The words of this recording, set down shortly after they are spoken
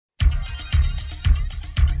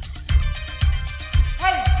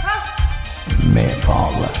med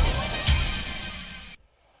Fale.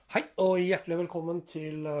 Hei og hjertelig velkommen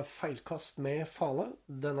til Feilkast med Fale.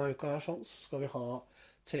 Denne uka her sånn skal vi ha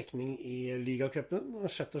trekning i Ligacupen,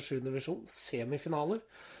 6. og 7. divisjon, semifinaler.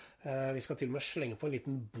 Vi skal til og med slenge på en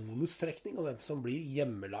liten bonustrekning av hvem som blir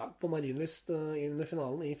hjemmelag på Marienlyst under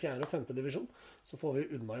finalen i 4. og 5. divisjon. Så får vi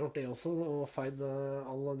unnagjort det også, og feid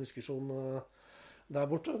all diskusjon der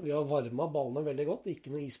borte. Vi har varmet ballene veldig godt, ikke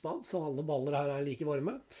noe isbad, så alle baller her er like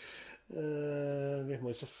varme. Vi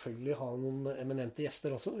må jo selvfølgelig ha noen eminente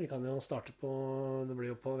gjester også. Vi kan jo starte på, det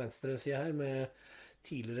blir jo på venstre side her, med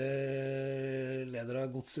tidligere leder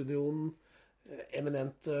av Godsunionen,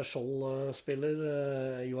 eminent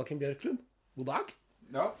Skjold-spiller Joakim Bjørklund. God dag.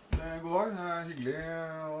 Ja, god dag. Det er hyggelig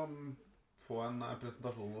å få en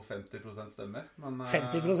presentasjon hvor 50% stemmer. Men,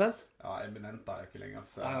 50%? Ja, eminent er jeg ikke lenger.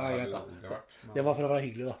 Så ja, greit da. Men, det var for å være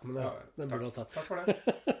hyggelig da, men ja, den burde ha tatt. Takk for det.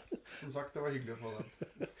 Som sagt, det var hyggelig å få den.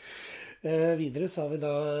 Videre så har vi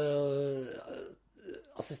da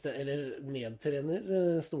medtrener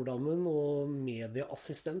Stordammen og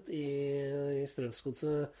medieassistent i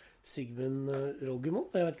Strømsgodset Sigmund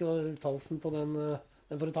Roggemont. Jeg vet ikke hva uttalelsen på den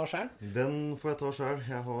får du ta selv. Den får jeg ta selv.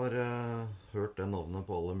 Jeg har hørt det navnet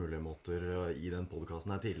på alle mulige måter i den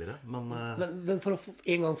podcasten her tidligere. Men for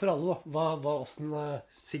en gang for alle da, hva åssen...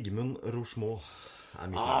 Sigmund Rochemont er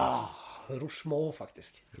mitt navn. Rochemont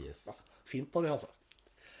faktisk. Yes. Ja, fint på det altså.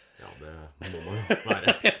 Ja, det må man jo være.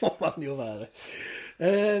 Det må man jo være.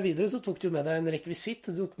 Videre så tok du med deg en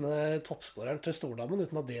rekvisitt. Du tok med deg toppskåreren til Stordammen,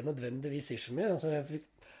 uten at det nødvendigvis sier så mye. Altså, jeg fikk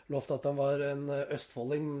lovt at han var en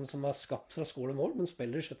østfolding som er skapt fra skolemål, men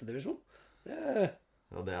spiller i 6. divisjon.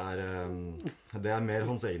 Ja, det er mer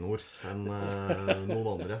hans egne ord enn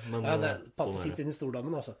noen andre. Men, ja, det passer fint inn i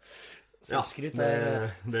Stordammen, altså. Ja, det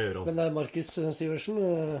gjør han. Men det er Markus Syversen.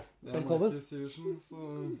 Velkommen. Det er Markus Syversen, så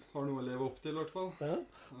har noe å leve opp til i hvert fall. Ja.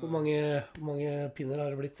 Hvor mange pinner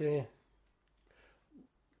har det blitt i?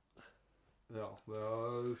 Ja, det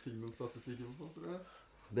er Sigmund statistikken på, tror jeg.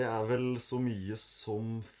 Det er vel så mye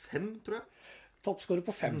som 5, tror jeg. Toppskårer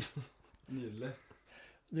på 5. Nydelig.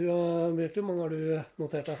 Du, Bjørklund, mange har du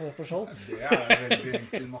notert deg for Skjold? Det er veldig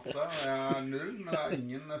enkel matte. Jeg er 0, men det er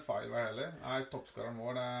ingen feil her heller. Jeg er toppskåreren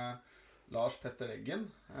vår, det er Lars Petter Eggen.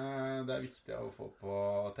 Det er viktig å få på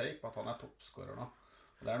tape at han er toppskårer nå.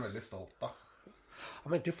 Og det er han veldig stolt av.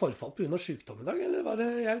 Han mente jo forfall på grunn av sykdom i dag, eller var det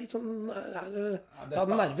jeg litt sånn...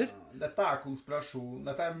 hadde nerver? Dette er konspirasjon.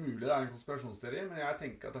 Dette er mulig, det er en konspirasjonsteori, men jeg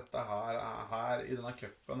tenker at dette her i denne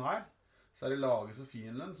cupen her, så er det Lage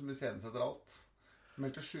Sofienlund som iscenesetter alt.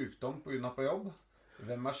 Meldte sykdom på grunn av på jobb.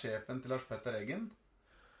 Hvem er sjefen til Lars Petter Eggen?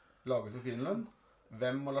 Lage Sofienlund.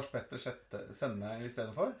 Hvem må Lars Petter sende i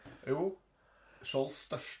stedet for? Jo, Skjolds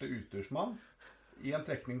største utursmann i en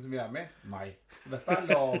trekning som vi er med, meg. Så dette er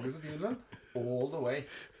Lage Sofienlund all the way.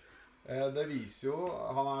 Det viser jo,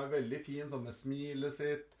 han er veldig fin sånn med smilet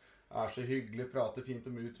sitt, er så hyggelig, prater fint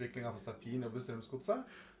om utvikling, har fått seg fin jobb i Strømsgodset.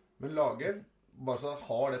 Men Lage, bare så han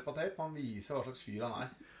har det på tape, han viser hva slags fyr han er.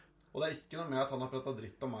 Og det er ikke noe med at han har pratet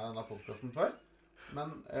dritt om meg i denne podcasten før, men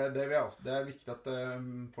det er viktig at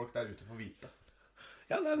folk der ute får vite.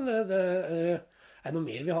 Ja, det er noe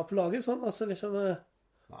mer vi har på laget, sånn, altså liksom...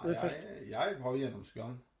 Nei, jeg har jo gjennomskuet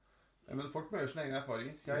han. Men folk må gjøre sine egne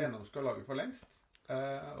erfaringer. Jeg har gjennomskuet laget for lengst.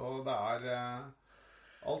 Og det er...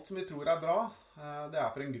 alt som vi tror er bra, det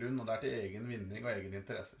er for en grunn, og det er til egen vinning og egen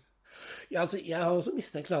interesser. Ja, altså, jeg har også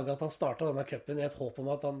mistenkt Lage at han startet denne cupen i et håp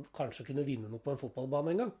om at han kanskje kunne vinne noe på en fotballbane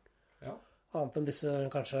en gang. Ja. Annet enn disse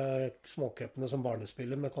kanskje småcupene som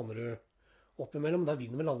barnespiller med Konnerud opp imellom. Da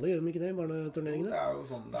vinner vel alle, gjør de ikke det i barneturneringene? Det er jo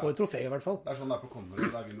sånn det er. Får et trofé i hvert fall. Det er sånn det er på Konnerud,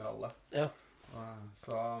 der vinner alle. Ja.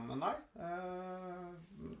 Så, men nei,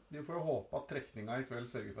 vi får jo håpe at trekningen i kveld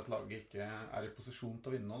sørger for at laget ikke er i posisjon til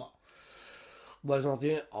å vinne noe da. Bare sånn at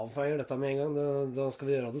vi avfeier dette med en gang. Da skal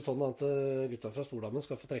vi gjøre det sånn at gutta fra Stordammen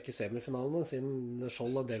skal få trekke semifinalene siden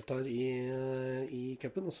Skjold deltar i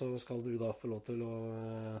cupen, og så skal du da få lov til å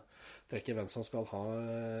trekke hvem som skal ha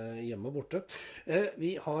hjemme og borte.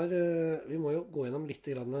 Vi må jo gå gjennom litt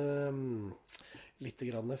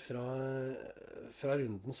grann fra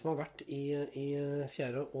runden som har vært i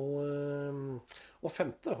 4. og 5.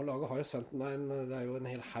 Og laget har jo sendt meg det er jo en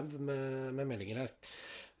hel haug med meldinger her.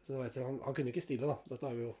 Så vet jeg, han kunne ikke stille da.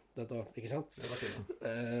 Dette, ikke sant? Det var fint.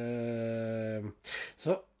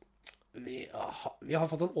 Så vi har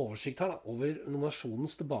fått en oversikt her da, over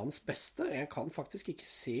nominasjonens til banens beste. Jeg kan faktisk ikke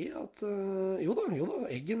se at... Jo da,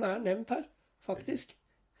 Eggen er nevnt her, faktisk.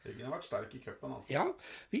 Eggen har vært sterk i cupen, altså. Ja,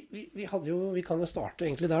 vi kan jo starte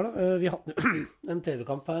egentlig der da. Vi hadde en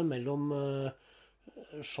TV-kamp her mellom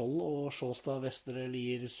Skjold og Sjåstad, Vestre,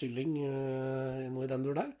 Lier, Sylling, noe i den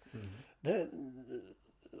dur der. Det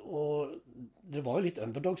og det var jo litt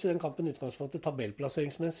underdogs i den kampen i utgangspunktet.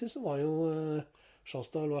 Tabellplasseringsmessig så var jo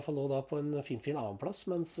Sjåstad i hvert fall nå da på en fin annenplass,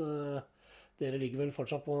 mens dere ligger vel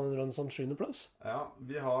fortsatt på en sånn 7. plass. Ja,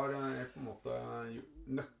 vi har på en måte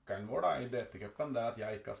nøkkelen vår da, i DT-cupen, det er at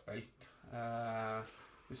jeg ikke har spilt.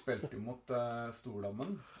 Vi spilte jo mot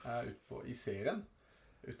Stordammen i serien,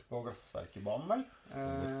 ute på Glassverkebanen vel.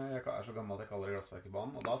 Jeg er så gammel at jeg kaller det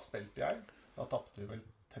Glassverkebanen, og da spilte jeg. Da tappte vi vel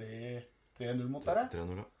 3-0 mot dere.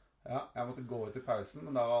 3-0, ja. Ja, jeg måtte gå ut i pausen,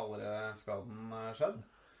 men da var allerede skaden skjedd.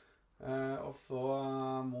 Og så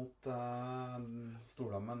mot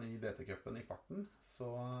Stordammen i DT-cupen i kvarten, så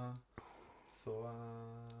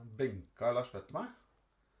benka Lars Petter meg.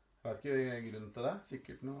 Jeg vet ikke grunnen til det.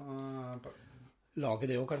 Sikkert noe... Laget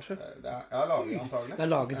det jo, kanskje? Ja, laget antagelig. Det er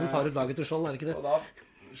laget som tar ut laget til Skjold, er det ikke det? Og da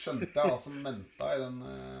skjønte jeg hva som ventet i den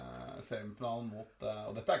semifinalen mot...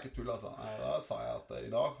 og dette er ikke tull, altså. Da sa jeg at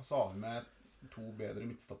i dag så har vi med 2 bedre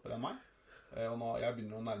midtstoppere enn meg. Og nå, jeg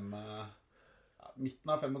begynner å nærme...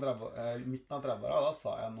 midten av 30-åra, da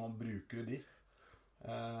sa jeg nå bruker du de.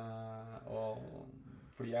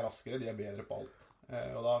 For de er raskere, de er bedre på alt.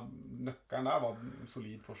 Og da nøkkelen der var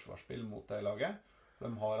solid forsvarsspill mot det laget. De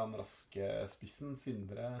har han raske spissen,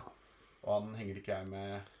 Sindre, og han henger ikke jeg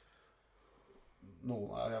med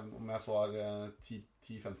noen. Om jeg så har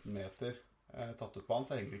 10-15 meter tatt ut på han,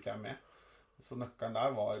 så henger ikke jeg med. Så nøkkelen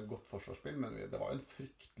der var godt forsvarsspill, men det var jo en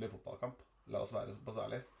fryktelig fotballkamp. La oss være på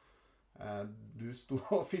særlig. Du sto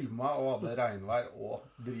og filmet og hadde regnvær og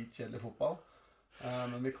dritkjedelig fotball,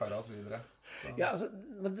 men vi karret oss videre. Så. Ja, altså,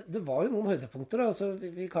 men det var jo noen høydepunkter da. Altså,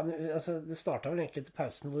 det startet vel egentlig til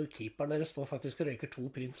pausen hvor keeperen deres står faktisk og røyker 2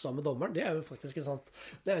 prins sammen med dommeren. Det er jo faktisk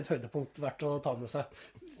det er et høydepunkt verdt å ta med seg.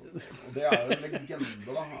 Og det er jo en legende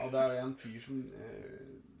da, og det er jo en fyr som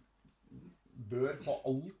bør få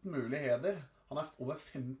alt mulig heder. Han er over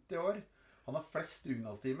 50 år. Han har flest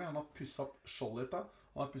dugnadstimer. Han har pusset opp Skjoldhytta.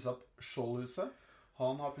 Han har pusset opp Skjoldhuset.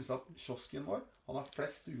 Han har pusset opp kiosken vår. Han har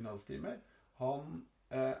flest dugnadstimer. Han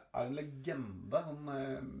er en legende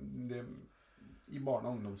i barne-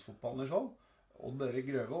 og ungdomsfotballen i Skjold. Odd Erik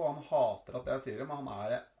Grøvold, han hater at jeg sier det, men han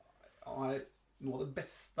er noe av det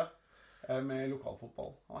beste med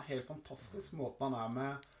lokalfotball. Han er helt fantastisk. Måten han er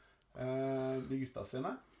med de gutta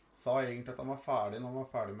sine. Sa egentlig at han var ferdig når han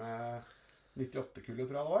var ferdig med 98-kullet,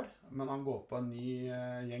 tror jeg det var. Men han går på en ny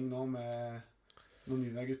gjeng nå med noen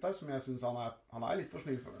nye gutter, som jeg synes han er litt for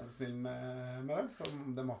snill med dem. For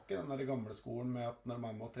de har ikke den der gamle skolen med at når de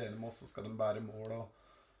er med å trene med oss, så skal de bære mål og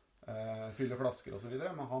fylle flasker og så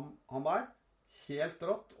videre. Men han er helt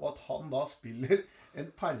rått, og at han da spiller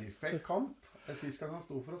en perfekt kamp. Sist gang han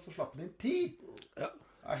sto for oss, så slapp han inn 10. Ja.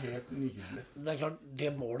 Det er helt nydelig. Det er klart,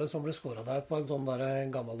 det målet som ble skåret der på en sånn der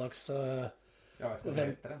gammeldags... Jeg vet ikke hva det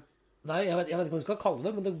heter det. Nei, jeg vet ikke hva du skal kalle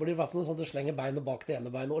det, men det blir i hvert fall noe sånn at du slenger beinet bak det ene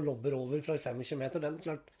beinet og lobber over fra 25 meter. Den,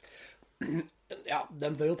 klart, ja,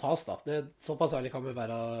 den bør jo tas da. Såpass ærlig kan vi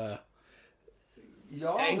være...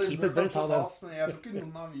 Ja, en det keeper bør bør ta den. tas, men jeg tror ikke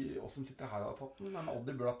noen av oss som sitter her har tatt den, men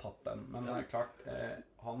Oddi burde ha tatt den. Men det er klart,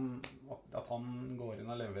 at han går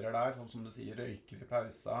inn og leverer der, sånn som du sier, røyker i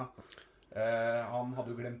pausa. Han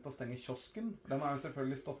hadde jo glemt å stenge kiosken. Den har jo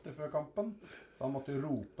selvfølgelig stått i før kampen, så han måtte jo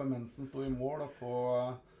rope mens han stod i mål og få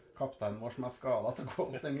kapteinen vår som er skadet til å gå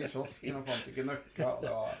og stenge kiosken, og fant ikke nøkla, og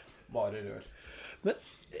det var bare rør.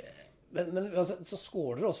 Men altså, så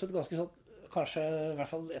skårer dere også et ganske sånn, kanskje i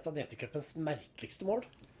hvert fall et av DT-cupens merkeligste mål.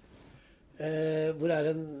 Hvor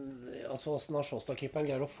er altså hvordan har Sjåstad-keeperen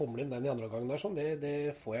greier å fomle inn den i andre omgang der sånn,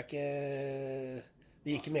 det får jeg ikke,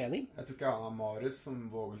 det gir ikke mening. Jeg tror ikke han har Marius som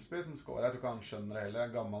Vågelsby som skårer, jeg tror ikke han skjønner det heller,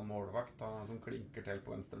 en gammel målvakt, han som klinker til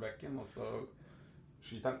på venstrebekken, og så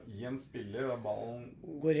skyter han i en spiller, og ballen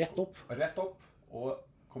går rett opp, og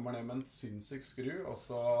kommer ned med en sinnssyk skru, og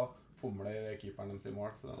så fomler keeperen deres i mål,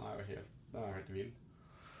 så den er jo helt vild.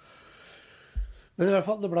 Men i hvert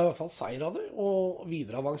fall, det ble i hvert fall seier av det, og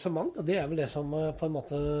videre avansement, og det er vel det som på en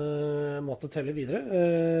måte teller videre.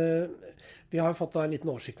 Vi har fått en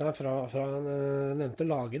liten oversikt her fra nevnte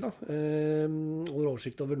laget, hvor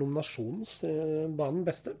oversikt over nominasjonens banen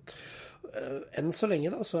beste. Enn så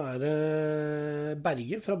lenge da, så er det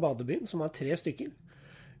Berge fra Badebyen, som har 3 stykker.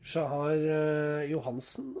 Så har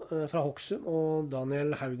Johansen fra Hokksund og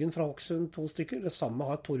Daniel Haugen fra Hokksund 2 stykker. Det samme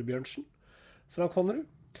har Torbjørnsen fra Konnerud.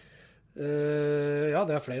 Ja,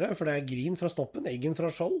 det er flere, for det er Grin fra Stoppen, Eggen fra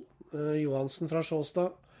Skjold, Johansen fra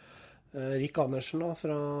Sjåstad, Rik Andersen da,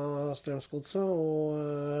 fra Strømsgodset,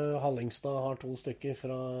 og Hallingstad har 2 stykker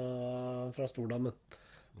fra Stordammen.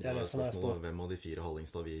 Det er det som er stå. Hvem av de 4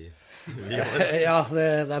 Hallingstad vi har? Ja, det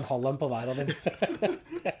er en halv på hver av dem.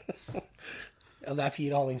 Ja, det er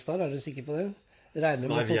 4 Hallingstad, er dere sikre på det? regner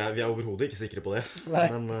Nei, med vi er overhodet ikke sikre på det. Nei.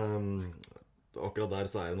 Men akkurat der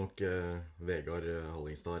så er det nok Vegard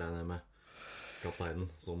Hallingstad, regner jeg med, kapteinen,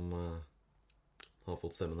 som har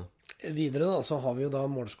fått stemmene. Videre da, så har vi jo da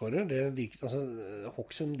målskårer. Det virker, altså,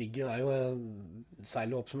 Hokksund er jo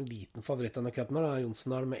seiler opp som en liten favoritt denne cupen her. Da.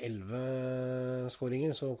 Jonsendal med 11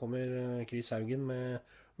 skåringer, så kommer Chris Haugen med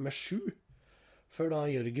 7. Før da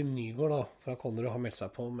Jørgen Nygaard da, fra Konnerud har meldt seg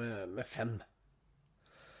på med 5.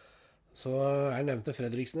 Så jeg nevnte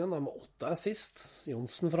Fredriksen igjen, da, med 8 assist.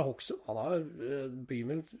 Jonsen fra Hokksund, han har,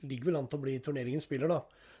 ligger vel an til å bli turneringens spiller da.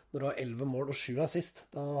 Når du har 11 mål og 7 assist,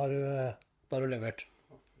 da har du levert.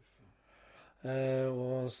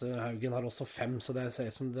 Og Haugen har også 5, så det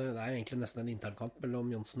ser ut som det er egentlig nesten en internkamp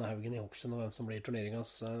mellom Jonsen og Haugen i Hokksund og hvem som blir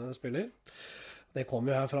turneringens spiller. Det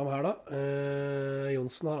kommer jo her fram her da.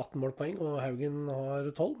 Jonsen har 18 målpoeng og Haugen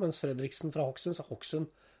har 12, mens Fredriksen fra Hokksund, så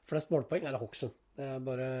Hokksund flest målpoeng er det Hokksund. Det er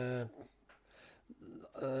bare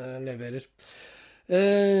leverer.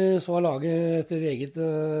 Så har laget etter eget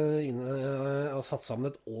har satt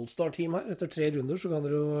sammen et all-star-team her. Etter 3 runder så kan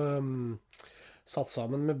dere jo satt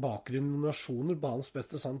sammen med bakgrunn nominasjoner, banens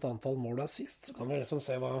beste samt antall mål og assist. Så kan vi liksom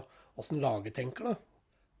se hvordan laget tenker da.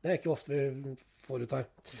 Det er ikke ofte vi får ut her.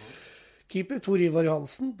 Keeper Tor Ivar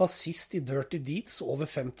Johansen, bassist i Dirty Deeds, over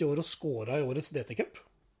 50 år og skåret i årets DT-cup.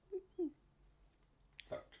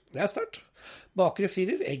 Det er sterkt. Bakre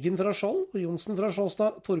 4, Eggen fra Skjold, Jonsen fra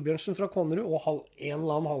Skjoldstad, Torbjørnsen fra Konnerud og en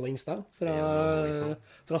eller annen Hallingstad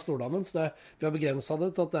fra Stordammen. Så vi har begrenset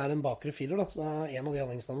det til at det er en bakre 4 da, så det er en av de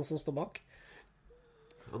Hallingstadene som står bak.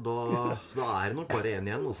 Ja, da er det nok bare 1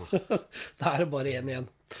 igjen, altså. Da er det bare 1 igjen.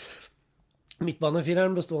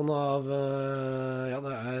 Midtbanefireren bestående av,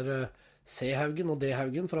 det er C. Haugen og D.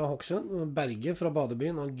 Haugen fra Hokksund, Berge fra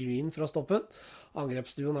Badebyen og Green fra Stoppen.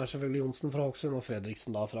 Angrepsduoen er selvfølgelig Jonsen fra Hokksund og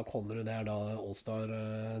Fredriksen da fra Konnerud. Det er da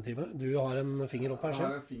All-Star-teamet. Du har en finger opp her selv.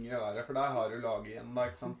 Jeg har en finger i været, for der har du laget igjen da,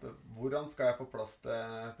 ikke sant? Hvordan skal jeg få plass til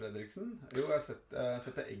Fredriksen? Jo, jeg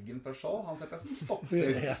setter Eggen fra Skjold. Han setter jeg som stopper,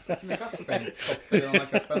 som ikke har spilt stopper i denne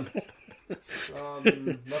cupen. Så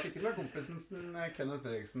da fikk det med kompisen Kenneth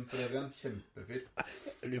Fredriksen, for øvrig en kjempefyr.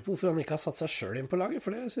 Jeg lurer på hvorfor han ikke har satt seg selv inn på laget,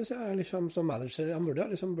 for det synes jeg liksom, som manager, han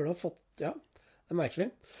burde ha fått, ja, det er merkelig.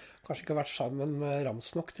 Kanskje ikke har vært sammen med Rams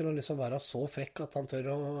nok til å liksom være så frekk at han tør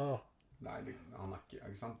å... Nei, han er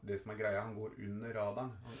ikke sant? Det som er greia, han går under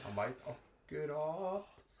radaren. Han vet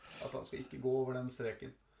akkurat at han skal ikke gå over den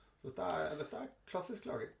streken. Så dette er klassisk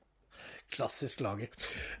lager. Klassisk lager.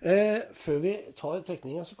 Før vi tar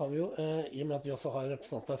trekningen, så kan vi jo, i og med at vi også har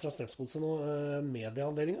representanter fra Strømsgodset og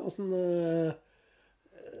medieavdelingen, hvordan...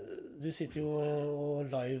 Du sitter jo og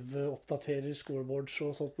live-oppdaterer scoreboards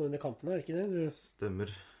og sånt under kampene, er ikke det? Stemmer.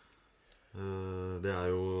 Det er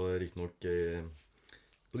jo riktignok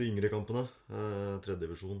på de yngre kampene, 3.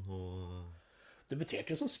 divisjon og... Du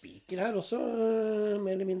beterte jo som speaker her også,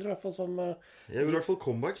 mer eller mindre i hvert fall som... Jeg gjorde i hvert fall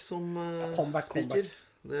comeback som speaker.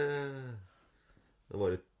 Det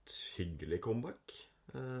var et hyggelig comeback,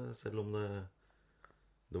 selv om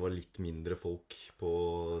det var litt mindre folk på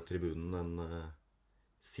tribunen enn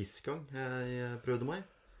sist gang jeg prøvde meg.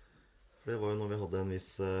 For det var jo når vi hadde en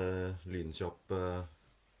viss lynkjapp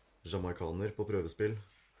jamaikaner på prøvespill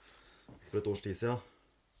for et års tid siden.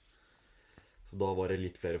 Så da var det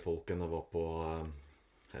litt flere folk enn det var på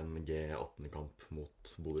en G18-kamp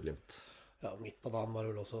mot Bodø/Glimt. Ja, midt på dagen var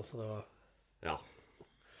det vel også, så det var... Ja.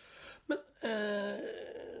 Men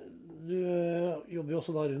du jobber jo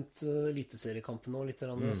også da rundt eliteseriekampene og litt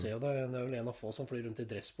og ser jo det er vel en av få som flyr rundt i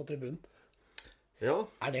dress på tribunen. Ja.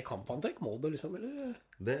 Er det kampantrekk? Må det liksom, eller?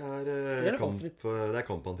 Det er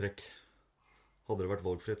kampantrekk. Hadde det vært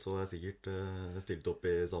valgfritt, så hadde jeg sikkert stilt opp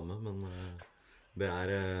i samme, men det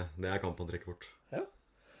er kampantrekket vårt. Ja.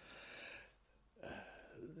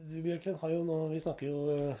 Du, Bjørkven, har jo nå, vi snakker jo,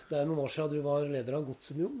 det er noen år siden du var leder av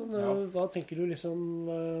Godsunionen, men hva tenker du liksom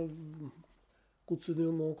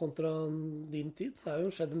Godsunionen nå kontra din tid? Det har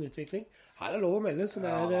jo skjedd en utvikling. Her er lov å melde, så det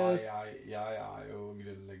er... Jeg er jo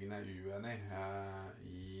grunnleggende uenig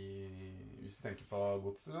hvis du tenker på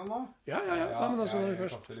Godsunionen nå. Ja, men altså... Jeg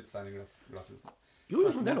kaster litt stein i glasset. Jo,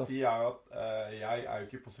 det er lov. Si er jo at jeg er jo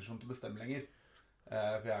ikke i posisjon til å bestemme lenger.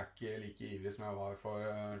 For jeg er ikke like ivrig som jeg var for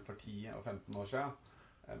 10 og 15 år siden.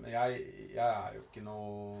 Men jeg er jo ikke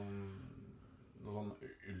noe sånn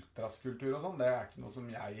ultraskultur og sånn. Det er ikke noe som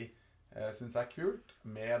jeg synes er kult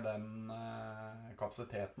med den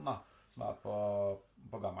kapasiteten da, som er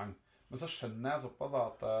på gammelen. Men så skjønner jeg såpass da,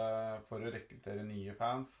 at for å rekruttere nye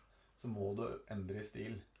fans, så må du endre i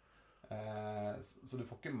stil. Så du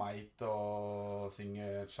får ikke meg til å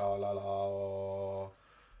synge Tjalala og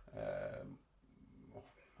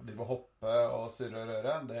drive og hoppe og surre og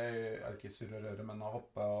røre. Det er ikke surre og røre, men å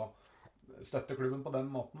hoppe og støtte klubben på den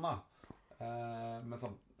måten da. Men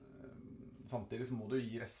samtidig så må du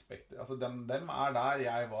gi respekt. Altså dem er der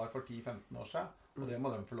jeg var for 10-15 år siden, og det må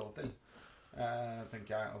de få lov til.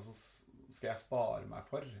 Tenker jeg, altså skal jeg spare meg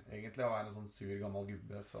for egentlig å være en sånn sur gammel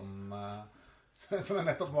gubbe som jeg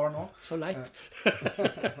nettopp var nå. Så leit.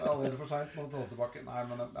 Allerede for sent, må du ta tilbake. Nei,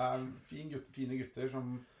 men det er fine gutter som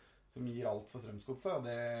gir alt for Strømsgodset, og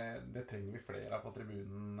det trenger vi flere av på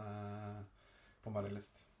tribunen på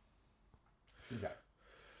Marienlyst, synes jeg.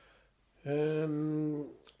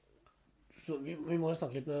 Så vi må jo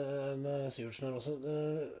snakke litt med Sivertsen her også.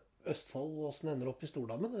 Østfold, hvordan ender opp i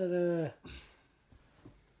Stordammen?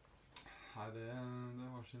 Nei, det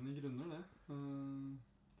har sine grunner, det.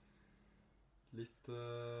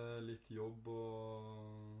 Litt jobb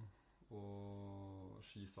og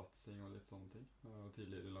skisatsing og litt sånne ting. Jeg var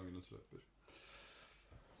tidligere langrennsløper.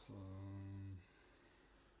 Så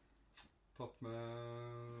da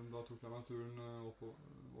tok jeg meg turen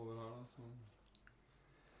over her da, så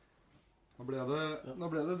da ble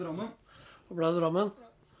det Drammen. Da ble det Drammen.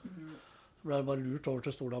 Så ble det bare lurt over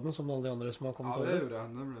til Stordammen, som alle de andre som har kommet over. Ja, det gjorde jeg.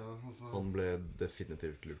 Han ble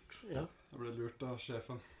definitivt lurt. Ja. Jeg ble lurt av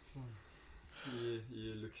sjefen.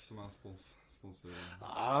 I Lux, som er sponsor.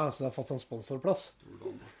 Ja, så du har fått en sponsorplass.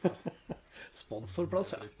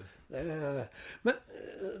 Sponsorplass, ja. Men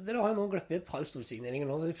dere har jo nå gleppet et par storsigneringer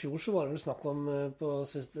nå. I fjor så var det vel snakk om, på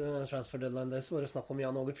siste transfer deadline der, så var det snakk om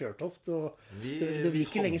Jan Åge Fjørtoft. Og det vil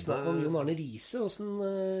ikke lenge snakk om Jon Arne Riise.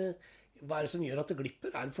 Hva er det som gjør at det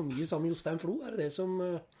glipper? Er det for mye sammen med Jostein Flo? Er det som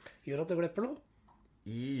gjør at det glipper nå?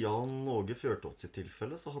 I Jan Åge Fjørtoft sitt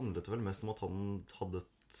tilfelle så handlet det vel mest om at han hadde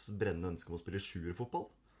et brennende ønske om å spille sjuerfotball.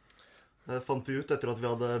 Fant vi ut etter at vi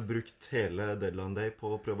hadde brukt hele deadline day på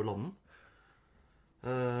å prøve å lande.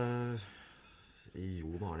 I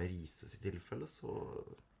Jon Arne Riise sitt tilfelle så...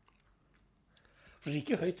 For det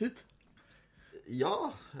gikk jo høyt ut. Ja.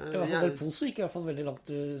 Poso gikk i hvert fall veldig langt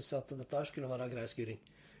til at dette her skulle være grei skuring.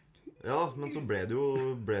 Ja, men så ble det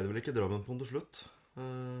vel ikke Drammen på den til slutt.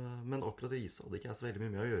 Men akkurat Riise hadde ikke jeg så veldig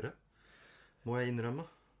mye med å gjøre, må jeg innrømme.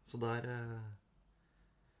 Så der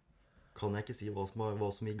kan jeg ikke si hva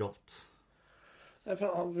som gikk galt.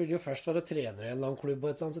 Han ville jo først være trener i en eller annen klubb, og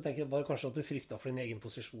et eller annet, så tenker jeg bare kanskje at du frykta for din egen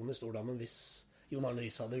posisjon i Stordammen hvis Jon Arne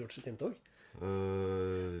Riise hadde gjort sitt inntog?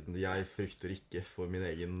 Jeg frykter ikke for min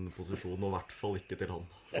egen posisjon, og i hvert fall ikke til han.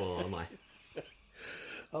 Så nei.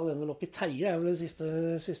 Han ender vel opp i Teie, er vel den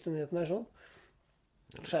siste nyheten her sånn.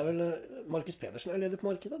 Så er vel Markus Pedersen er leder på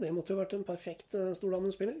markedet. Det måtte jo vært en perfekt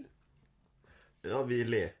Stordammen-spiller. Ja, vi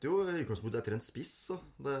leter jo i utgangspunktet etter en spiss, så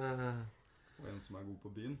det... Og en som er god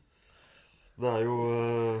på byen. Det er jo...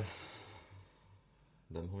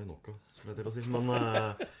 Dem har vi nok av, skulle jeg til å si. Men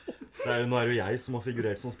nå er jo jeg som har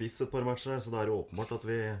figurert som spiss et par matcher, så det er jo åpenbart at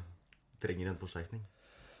vi trenger en forsterkning.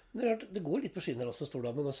 Det går litt på skinner også,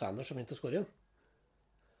 Stordammen og Sanders som begynte å skåre igjen.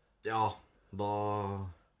 Ja,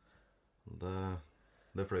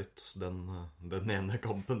 det fløyt den ene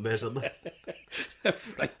kampen det skjedde. Det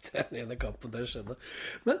fløyt den ene kampen det skjedde.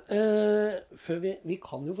 Men før vi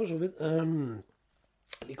kan jo for så vidt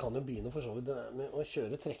vi kan jo begynne for så vidt med å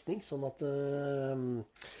kjøre trekning, sånn at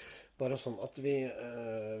bare sånn at vi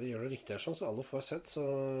gjør det riktig her sånn, så alle får sett, så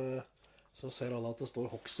ser alle at det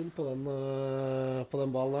står Hoksen på den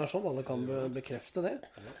ballen her sånn, alle kan bekrefte det.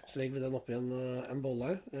 Så legger vi den opp i en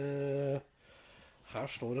bolle her. Her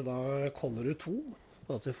står det da Konnerud 2,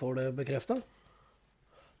 så at vi får det bekreftet.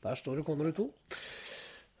 Der står det Konnerud 2.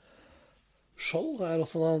 Skjold er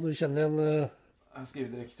også da, du kjenner igjen... Jeg skriver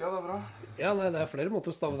det riktig, ja, det er bra. Ja, nei, det er flere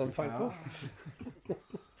måter å stave den feil på.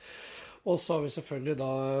 Og så har vi selvfølgelig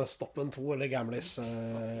da Stoppen 2, eller Gamlis,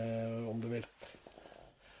 om du vil.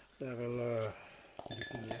 Det er vel...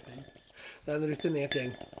 Det er en rutinert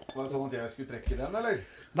gjeng. Var det sånn at jeg skulle trekke den, eller?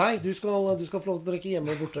 Nei, du skal få lov til å trekke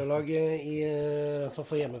hjemme- og bortelag som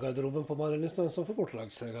får hjemmegarderoben på Marienlyst, og som får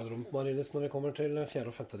bortelagsgarderoben på Marienlyst når vi kommer til 4.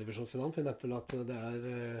 og 5. divisjonsfinalen. Vi nevnte vel at det er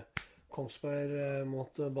Kongsberg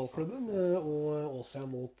mot ballklubben og Åsia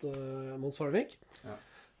mot Svarvik. Ja.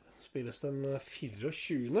 Spilles den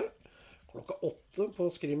 24. Klokka 8 på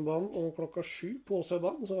Skrimbanen og klokka 7 på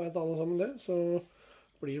Åsøybanen, så vet alle sammen det. Så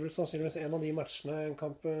blir det vel sannsynligvis en av de matchene en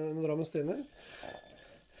kamp under Drammens Tidende.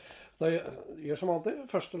 Da gjør som alltid,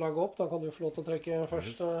 første lag opp, da kan du få lov til å trekke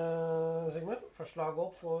først, Sigmund. Første lag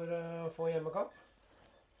opp for hjemmekamp.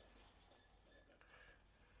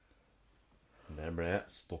 Det ble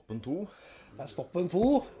Stoppen 2. Det er Stoppen 2.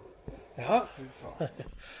 Ja.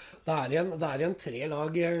 Det er igjen 3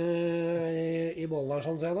 lag i bollen her,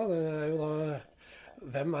 sånn ser jeg da. Det er jo da...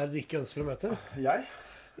 Hvem er det du ikke ønsker å møte? Jeg?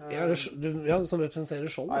 Ja, som representerer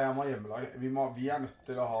Skjold. Nei, jeg må ha hjemmelag. Vi er nødt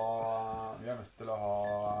til å ha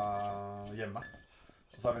hjemme.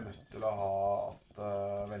 Og så er vi nødt til å ha at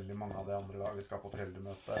veldig mange av de andre lag vi skal på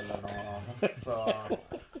foreldremøte eller noe sånt. Så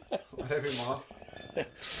det vi må ha.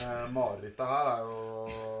 Marerittet her er jo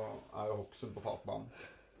Hokksund på Falkbanen.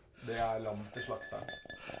 Det er lam til slakte.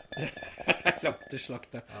 Lam til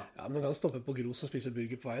slakte. Ja, men kan stoppe på Gros og spise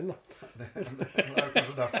burger på veien, da. Det er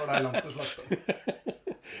kanskje derfor det er lam til slakte.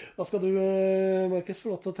 Da skal du, Markus,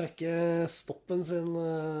 få lov til å trekke stoppen sin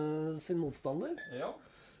motstander. Ja.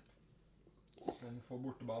 Som for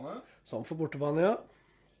bortebane. Som for bortebane, ja.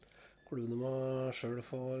 Klubbene må selv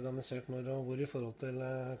få organisert når og hvor i forhold til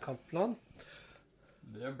kampplan.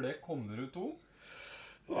 Det ble Konnerud 2.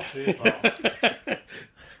 Fy faen.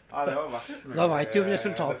 Nei, det var verst. Da vet jo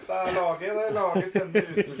resultatet. Det er laget sender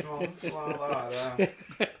utersmannen, så da er det...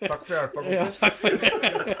 Takk for hjelpa, kompis. Ja, takk for det.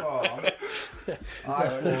 Faen. Nei,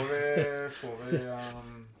 får vi...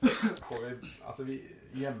 Altså,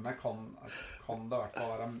 hjemme kan det i hvert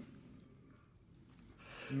fall være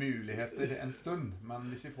muligheter en stund, men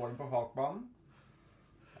hvis vi får den på Falkbanen,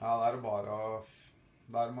 ja, det er det bare å...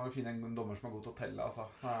 Der må vi finne en dommer som er god til å telle, altså.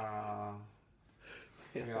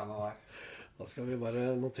 Greiene der. Da skal vi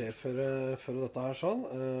bare notere for dette her sånn.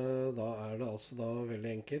 Da er det altså da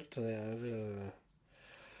veldig enkelt.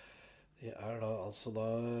 Det er da altså da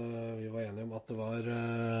vi var enige om at det var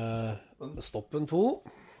stoppen 2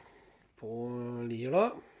 på Lier da.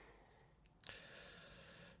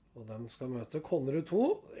 Og de skal møte Konnerud 2.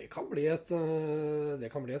 Det kan bli et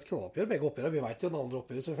knalloppgjør. Begge oppgjør. Vi vet jo det andre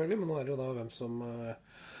oppgjøret selvfølgelig, men nå er det jo da hvem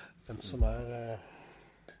som er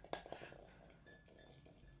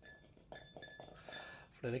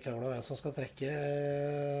flere krangler om hvem som skal trekke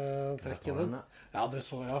den. Ja, det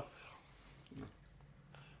så jeg. Ja.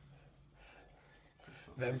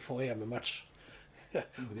 Hvem får hjemmematch?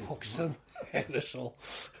 Hokksund eller Skjold?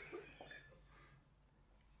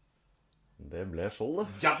 Det ble Skjold, da.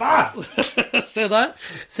 Ja da! Se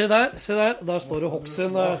der. Da står det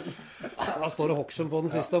Hokksund. Da står det Hokksund på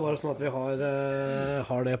den siste, bare sånn at vi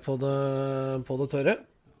har det på det tørre.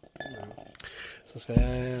 Så skal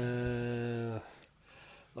jeg...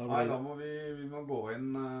 Nei, da må vi må gå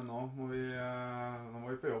inn nå. Nå må vi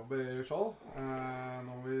på jobb i Skjold. Nå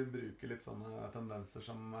må vi bruke litt sånne tendenser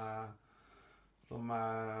som ja,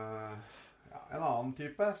 en annen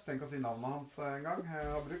type. Tenk å si navnet hans en gang. Jeg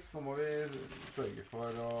har brukt. Nå må vi sørge for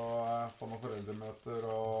å få noen foreldremøter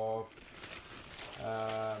og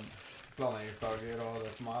planleggingsdager og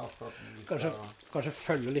det som er. Altså, kanskje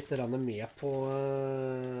følge litt med på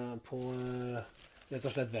rett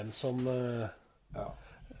og slett hvem som ja.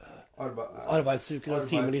 Arbeidsuker og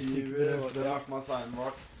timelister. Det er som er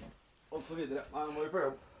seinvart, og så videre. Nei, nå må vi på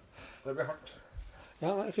jobb. Det blir hardt.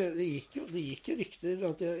 Ja, det gikk jo rykter.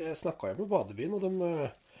 Jeg snakket jo med Badebyen, og de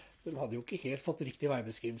hadde jo ikke helt fått riktig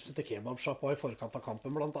veibeskrivelse til kebabsjappa i forkant av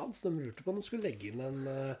kampen, blant annet. Så de lurte på om de skulle legge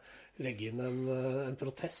inn en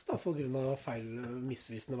protest da, for grunn av feil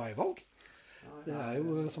misvisende veivalg. Det er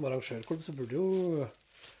jo, som arrangørklubb, så burde jo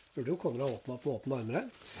Konrad ha åpnet på åpne armer her.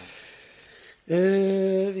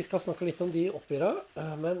 Vi skal snakke litt om de oppgjørene,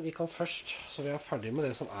 men vi kan først, så vi er ferdig med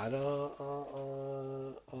det som er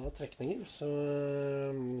av trekninger.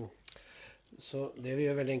 Så det vi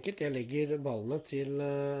gjør veldig enkelt, jeg legger ballene til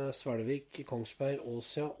Svelvik, Kongsberg,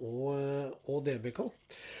 Åsia og DBK.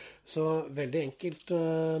 Så veldig enkelt,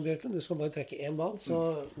 Bjørklund, du skal bare trekke en ball,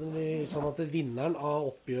 sånn at vinneren av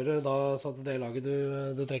oppgjøret, da, så at det laget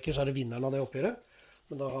du trekker, så er det vinneren av det oppgjøret.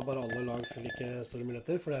 Men da har bare alle lag like store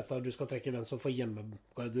muligheter, for det er at du skal trekke hvem som får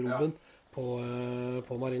hjemmegarderoben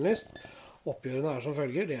på Marienlyst. Oppgjørene er som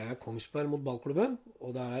følger. Det er Kongsberg mot ballklubben,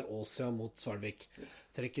 og det er Åsia mot Svelvik.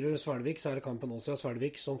 Trekker du Svelvik, så er det kampen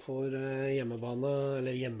Åsia-Svelvik som får hjemmebane,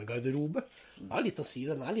 eller hjemmegarderobe. Det er litt å si,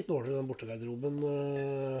 den er litt dårligere, den bortegarderoben.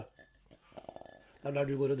 Det er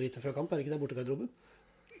der du går og driter før kamp, er det ikke det bortegarderoben?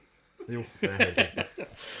 Jo, det er helt riktig.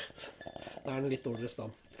 Da er den litt dårligere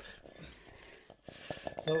stand.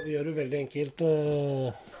 Så vi gjør det veldig enkelt.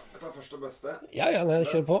 Det er første og beste. Ja, nei,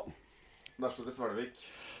 kjør på. Der står det Svelvik.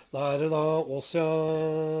 Da er det da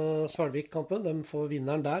Åsia-Svelvik-kampen.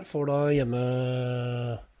 Vinneren der får da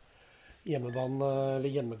hjemmebane,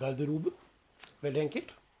 eller hjemmegarderoben. Veldig enkelt.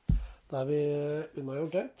 Da er vi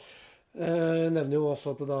unnagjort det. Nevner jo også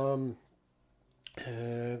at da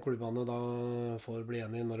klubbene da får bli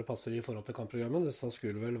enige når det passer i forhold til kampprogrammet. Det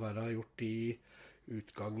skulle vel være gjort i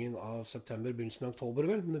utgangen av september, begynnelsen av oktober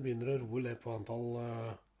vel, men det begynner å roe litt på antall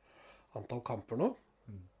kamper nå.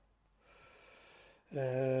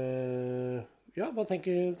 Ja, hva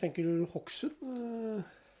tenker du Hokksund?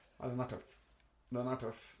 Ja, den er tøff.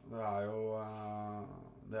 Det er jo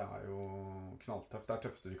det er jo knalltøft. Det er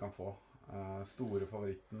tøffeste vi kan få. Store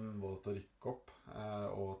favoritten både til å rykke opp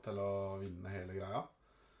og til å vinne hele greia.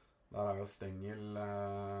 Der er jo Stengel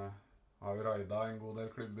har jo raida en god del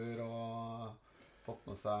klubber og fått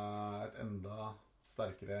med seg et enda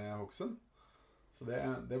sterkere Hokksund. Så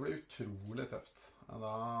det blir utrolig tøft.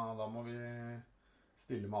 Da må vi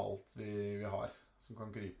stille med alt vi har som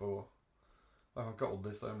kan krype og gå. Da kan ikke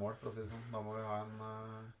Oddi stå i mål, for å si det sånn. Da må vi ha en...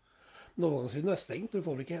 Nåvågensiden er stengt, du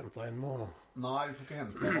får vel ikke hentet inn noe? Nei, vi får ikke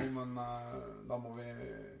hentet noe, men da må vi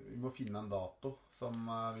må finne en dato som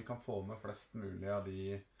vi kan få med flest mulig av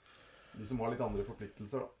de som har litt andre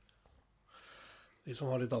forpliktelser, da. De som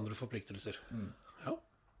har litt andre forpliktelser. Ja.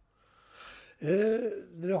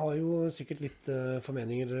 Dere har jo sikkert litt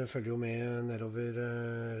formeninger. Dere følger jo med nedover.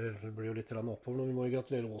 Det blir jo litt oppover nå. Vi må jo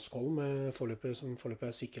gratulere Åskollen med forløpet, som forløpet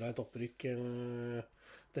er sikret et opprykk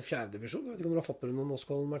til 4. divisjon. Jeg vet ikke om dere har fått med noen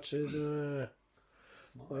Åskollen-matcher.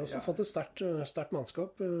 Det har jo også fått et sterkt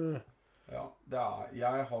mannskap. Ja,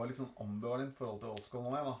 jeg har litt sånn ambivalent forhold til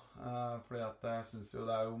Åskollen nå, da. Fordi at jeg synes jo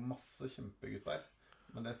det er jo masse kjempegutt der.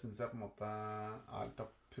 Men det synes jeg på en måte er litt av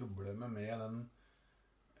problemet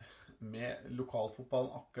med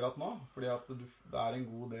lokalfotballen akkurat nå. Fordi at det er en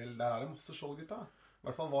god del, der er det masse Skjold-gutta. I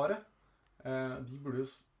hvert fall var det. De burde jo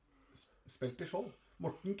spilt i Skjold.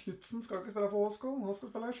 Morten Knudsen skal ikke spille for Åskollen, han skal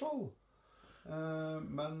spille i Skjold.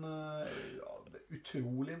 Men ja, det er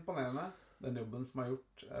utrolig imponerende, den jobben som er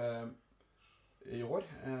gjort i år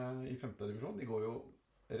i 5. divisjon. De går jo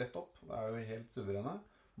rett opp, det er jo helt suverene.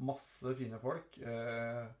 Masse fine folk.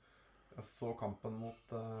 Jeg så kampen mot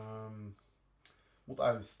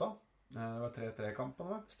Austad. Det var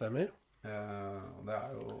 3-3-kampen. Stemmer. Og det er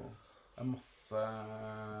jo masse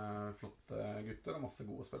flotte gutter og masse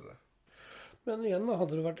gode spillere. Men igjen da,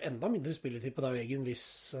 hadde det vært enda mindre spilletid på deg, Eggen, hvis...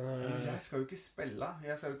 Jeg skal jo ikke spille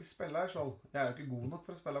her Skjold. Jeg er jo ikke god nok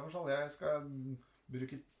for å spille for Skjold. Jeg skal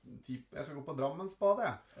gå på Drammensbad,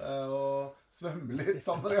 og svømme litt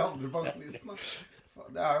sammen med de andre pensjonistene.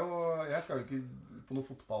 Jeg skal jo ikke på noen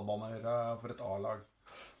fotballbaner for et A-lag.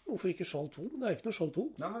 Hvorfor ikke Skjold 2? Det er ikke noe Skjold 2.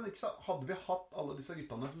 Nei, men hadde vi hatt alle disse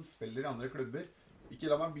guttene som spiller i andre klubber, ikke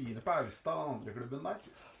la meg begynne på Austad, den andre klubben der.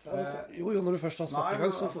 Jo, når du først har satt i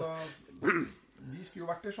gang, så... De skulle jo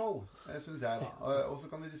vært i Skjold, synes jeg da. Og så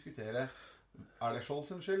kan vi diskutere, er det Skjold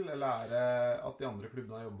sin skyld, eller er det at de andre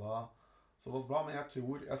klubbene har jobbet såpass bra? Men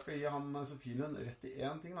jeg skal gi han Sofielund rett i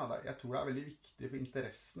en ting da. Jeg tror det er veldig viktig for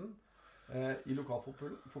interessen i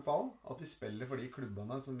lokalfotballen at vi spiller for de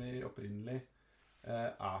klubbene som vi opprinnelig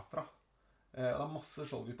er fra. Det er masse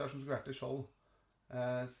Skjold-gutter som skulle vært i Skjold.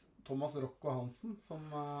 Thomas Rocco Hansen, som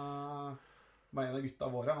var en av gutta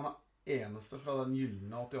våre, han er eneste fra den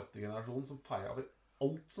gyllene 88-generasjonen som feier over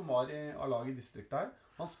alt som var av lag i distriktet her.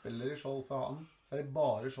 Han spiller i Skjold for han, så er det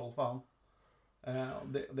bare Skjold for han.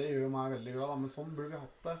 Det gjør meg veldig glad, da. Men sånn burde vi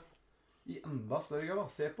hatt det i enda større grad.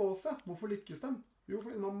 Se på Åse, hvorfor lykkes de? Jo,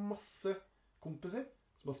 fordi de har masse kompiser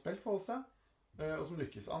som har spilt for Åse, og som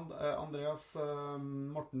lykkes. Andreas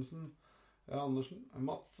Mortensen Andersen,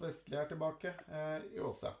 Mats Vestli er tilbake i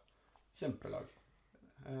Åse. Kjempelag.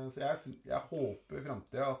 Så jeg håper i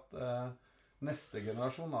fremtiden at neste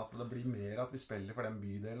generasjon, at det blir mer at vi spiller for den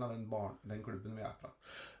bydelen av den klubben vi er fra.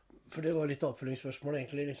 For det var litt oppfølgingsspørsmål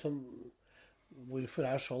egentlig, liksom, hvorfor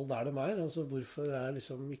er Skjold der de er? Altså, hvorfor er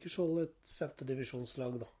liksom ikke Skjold et 5.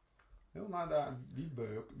 divisjonslag da? Jo, nei, vi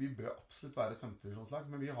bør absolutt være et 5. divisjonslag,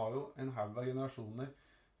 men vi har jo en haug av generasjoner.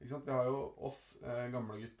 Ikke sant? Vi har jo oss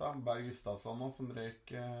gamle gutta, Berg Gustavsson nå, som røyk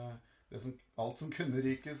alt som kunne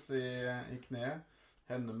rykes i kneet.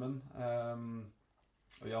 Hennemann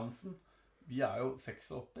og Jansen. Vi er jo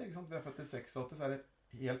 86, ikke sant? Vi er født i 86, så er det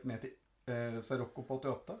helt ned til så er Rocco på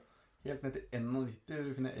 88. Helt ned til 91,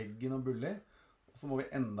 vi finner Eggen og Bulli. Og så må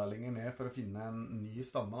vi enda lenger ned for å finne en ny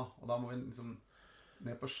stamme, da. Og da må vi liksom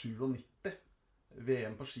ned på 97.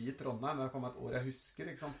 VM på ski i Trondheim, det er for meg et år jeg husker,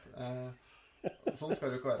 ikke sant? Sånn skal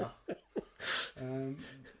det jo ikke være.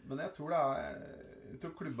 Men jeg tror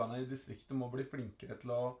klubbene i distriktet må bli flinkere til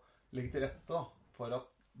å legge til rette da, for at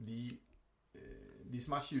de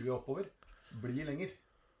som er 20 oppover blir lenger.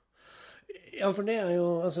 Ja, for det er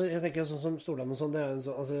jo, altså, jeg tenker sånn som Stordalen og sånn,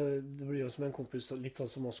 det blir jo som en kompis, litt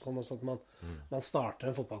sånn som Åskollen, sånn at man starter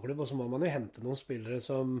en fotballklubb, og så må man jo hente noen spillere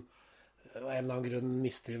som av en eller annen grunn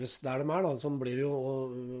mistrives der de er, da. Sånn blir det jo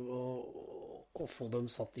å få dem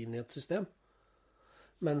satt inn i et system.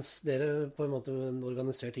 Mens dere på en måte, en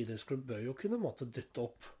organisert idrettsklubb bør jo kunne dytte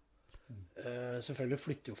opp. Selvfølgelig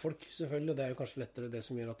flytter jo folk, selvfølgelig, og det er jo kanskje lettere det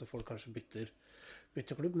som gjør at folk kanskje bytter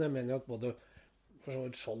klubb, men jeg mener jo at både for så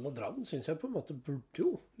vidt Skjold og Drammen synes jeg på en måte burde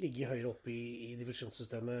jo ligge høyere opp i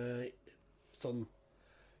divisjonssystemet sånn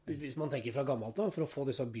Hvis man tenker fra gammelt da, for å få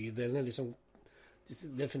disse bydelene, liksom, disse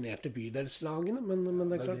definerte bydelslagene, men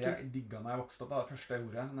det er klart... Det jeg digget når jeg vokste opp, da, det første jeg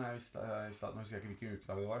gjorde, når jeg visste, nå husker jeg ikke hvilken uke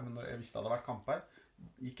det var, men når jeg visste det hadde vært kamp her,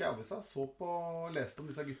 gikk jeg i avisa, så på, leste om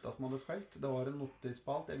disse gutta som hadde spilt. Det var en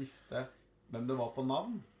notispalt, jeg visste hvem det var på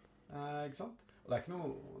navn, ikke sant? Og det er ikke noe,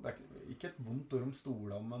 det er ikke et vondt ord om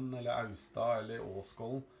Stordammen, eller Austad, eller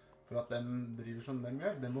Åskollen, for at den driver som den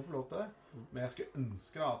gjør. Den må få lov til det. Men jeg skulle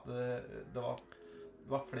ønske da, at det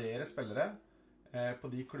var flere spillere på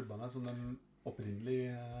de klubbene som de opprinnelig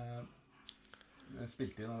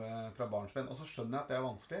spilte inn fra barnsben. Og så skjønner jeg at det er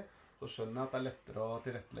vanskelig. Så skjønner jeg at det er lettere å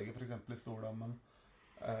tilrettelegge for eksempel i Stordammen,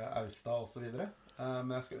 Austad og så videre.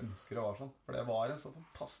 Men jeg skulle ønske det var sånn. For det var en så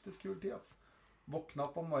fantastisk kul tid. Altså. Våkna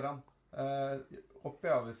opp om morgenen. Opp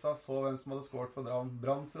i avisa, så hvem som hadde skåret for Brann.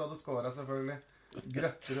 Brandsrud hadde skåret selvfølgelig.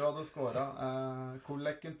 Grøtterud hadde skåret.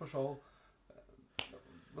 Kollekken på Skjold.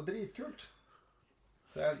 Det var dritkult.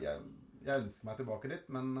 Så jeg ønsker meg tilbake dit,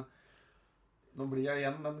 men nå blir jeg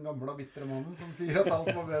igjen den gamle og bittre mannen som sier at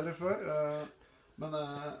alt var bedre før. Men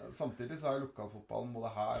samtidig så er jo lokalfotballen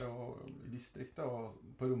både her og i distriktet og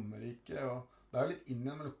på Romerike. Og det er jo litt inn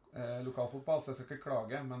igjen med lokalfotball, så jeg skal ikke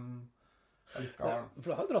klage, men allikevel.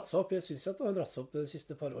 For det har dratt seg opp. Jeg synes at det har dratt seg opp de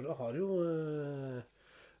siste par årene. Det har jo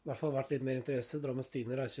i hvert fall vært litt mer interesse. Drammens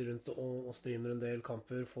Tidende reiser rundt og streamer en del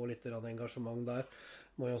kamper, får litt engasjement der.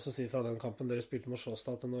 Må jeg også si fra den kampen dere spilte mot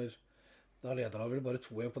Sjåstad, at da leder han vel bare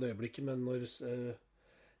 2-1 på det øyeblikket, men når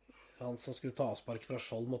han som skulle ta avspark fra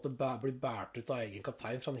Skjold måtte bli bært ut av egen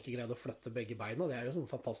kaptein, for han ikke greide å flytte begge beina. Det er jo sånn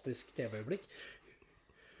fantastisk TV-øyeblikk.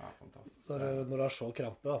 Ja, fantastisk. Når du har så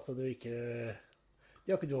krampe at du ikke... Det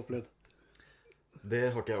har ikke du opplevd? Det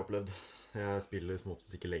har ikke jeg opplevd. Jeg spiller som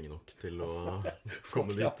oftest ikke lenge nok til å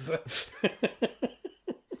komme dit.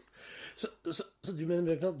 Så du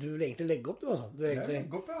mener at du vil egentlig legge opp, du altså? Du egentlig... Jeg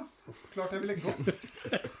legger opp, ja. Klart jeg vil legge opp.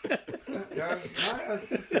 Nei,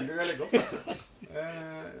 selvfølgelig vil jeg legge opp.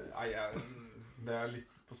 Det er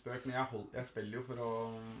litt på spøk, men jeg spiller jo for å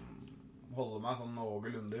holde meg sånn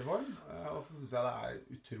noenlunde i form. Og så synes jeg det er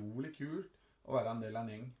utrolig kult å være en del av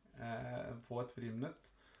en gjeng. Få et friminutt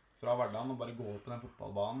fra hverdagen og bare gå opp på den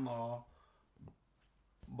fotballbanen og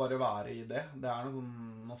bare være i det. Det er noe sånn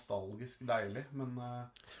nostalgisk deilig, men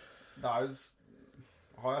det er jo...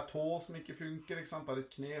 Har jeg tå som ikke funker, ikke sant? Har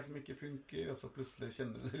et kne som ikke funker, og så plutselig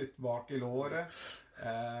kjenner du det litt bak i låret.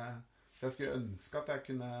 Så jeg skulle ønske at jeg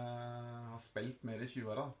kunne ha spilt mer i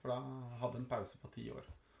 20-åra, for da hadde en pause på 10 år.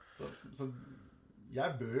 Så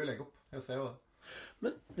jeg bør jo legge opp, jeg ser jo det.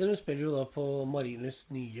 Men dere spiller jo da på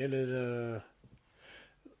Marienlyst nye, eller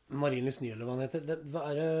Marienlyst nye, eller hva den heter.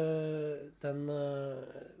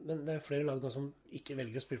 Men det er flere lag da som ikke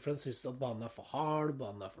velger å spille for den, synes at banen er for hard,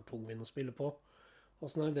 banen er for tungvinn å spille på.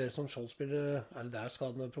 Hvordan er det dere som Skjold-spillere, er det der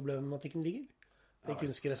skadeproblematikken ligger? Det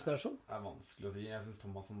kunstgresset er sånn? Det er vanskelig å si. Jeg synes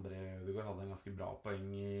Thomas André Ødegaard hadde en ganske bra poeng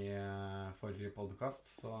i forrige podcast,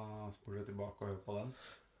 så spoler jeg tilbake og hører på den,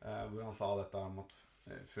 hvor han sa dette om at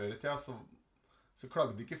før i tida så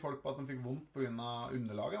klagde ikke folk på at de fikk vondt på grunn av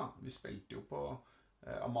underlaget. Da. Vi spilte jo på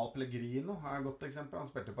Amal Pellegrino, er et godt eksempel. Han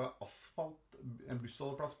spilte på asfalt, en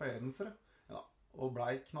bussholdeplass på Edensere, ja, og ble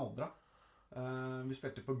knallbra. Vi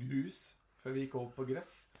spilte på grus før vi gikk over på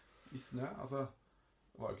gress i snø. Altså,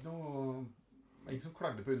 det var jo ikke noe... Ingen som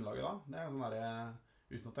klagde på underlaget da. Det er jo sånn der,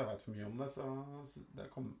 uten at jeg vet for mye om det, så det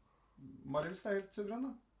kom... Marius er helt suveren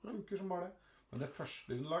da. Funker som bare det. Men det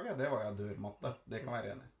første underlaget, det var jo dørmatte. Det kan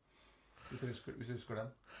være enig. Hvis du husker den.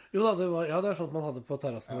 Jo da, det er sånt man hadde på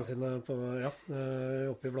terrassene sine,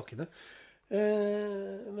 oppe i blokkene.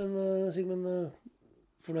 Men Sigmund,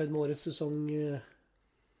 fornøyd med årets sesong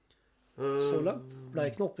så langt? Ble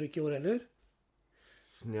ikke noe opprykk i år heller?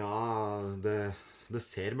 Ja, det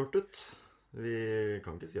ser mørkt ut. Vi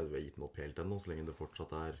kan ikke si at vi har gitt den opp helt ennå, så lenge det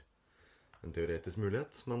fortsatt er en teoretisk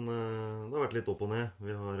mulighet. Men det har vært litt opp og ned.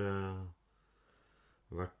 Vi har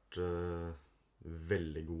vært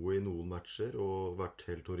veldig gode i noen matcher og vært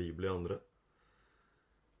helt horrible i andre.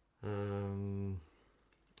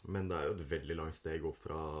 Men det er jo et veldig langt steg opp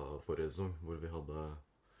fra forrige sesong, hvor vi hadde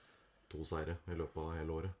 2 seire i løpet av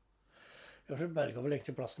hele året. Ja, for berga vel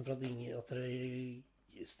egentlig plassen for at dere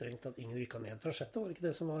strengt at ingen rykket ned fra sjette, var det ikke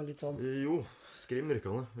det som var litt sånn? Jo, Skrim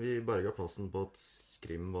rykket ned. Vi berga plassen på at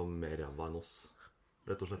Skrim var mer ræva enn oss,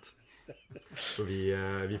 rett og slett. Så vi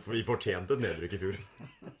fortjente et nedrykk i fjor.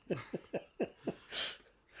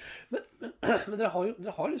 Men dere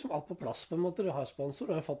har liksom alt på plass på en måte. Dere har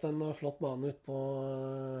sponsor, dere har fått en flott bane ut på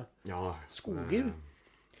Skoger.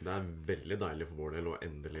 Det er veldig deilig for vår del å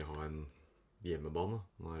endelig ha en hjemmebane.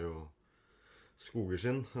 Nå er jo Skoger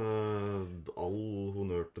sin. All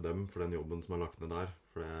honnør til dem for den jobben som er lagt ned der.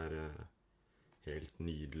 For det er helt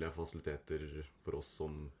nydelige fasiliteter for oss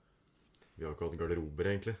som vi har ikke hatt garderober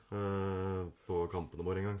egentlig på kampene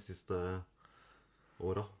våre en gang siste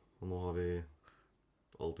åra. Og nå har vi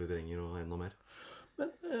alt vi trenger og enda mer. Men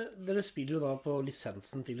dere spiller jo da på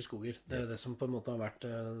lisensen til Skoger. Det er jo det som på en måte har vært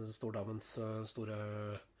Stordamens store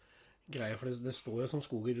greie. For det står jo som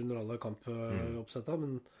Skoger under alle kampoppsettet,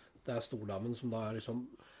 men det er Stordamen som da er liksom...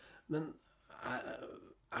 Men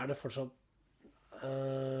er det fortsatt...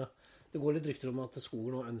 Det går litt rykter om at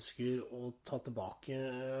Skoger nå ønsker å ta tilbake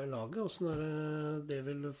laget. Hvordan det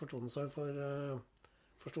vil fortone seg for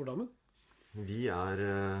Stordamen? Vi er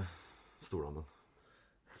Stordamen.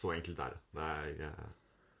 Så enkelt er det. Det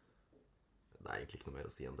er egentlig ikke noe mer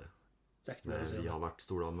å si enn det. Vi har vært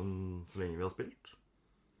Stordamen så lenge vi har spilt.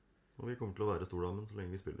 Og vi kommer til å være Stordamen så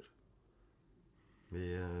lenge vi spiller. Vi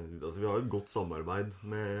har et godt samarbeid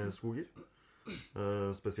med Skoger.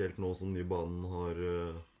 Spesielt nå som nye banen har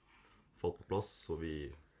falt på plass, så vi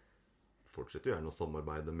fortsetter jo gjerne å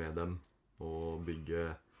samarbeide med dem og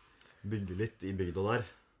bygge litt i bygda der.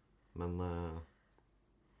 Men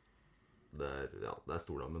det er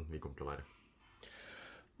Stordamen vi kommer til å være.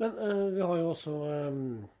 Men vi har jo også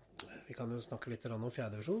vi kan jo snakke litt om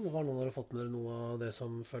fjerde divisjon. Har noen av dere fått med dere noe av det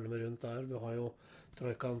som følger med rundt der? Vi har jo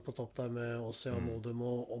Troikan på topp der med Åsia, Modum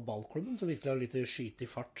og ballklubben, som virkelig har litt skyte i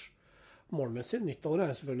fart målmessig. Nytt år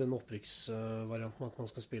er selvfølgelig en opprykksvariant med at man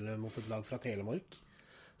skal spille mot et lag fra Telemark.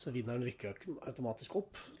 Så vinneren rykker automatisk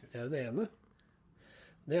opp. Det er jo det ene.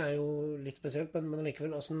 Det er jo litt spesielt, men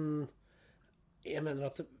likevel, altså, jeg mener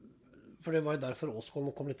at for det var jo derfor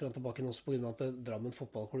Åsgård kom litt tilbake også på grunn av at Drammen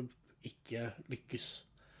fotballklubb ikke lykkes.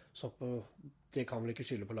 Så det kan vel ikke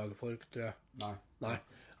skylde på laget for, tror jeg. Nei,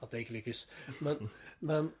 at det ikke lykkes.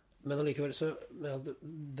 Men allikevel, så med at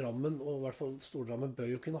Drammen, og i hvert fall Stordrammen,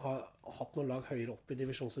 bør jo kunne ha hatt noen lag høyere opp i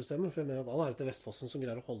divisjonssystemet. For jeg mener at alle er til Vestfossen som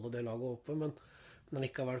greier å holde det laget oppe, men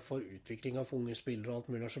allikevel for utvikling av unge spillere og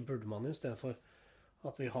alt mulig, så burde man i stedet for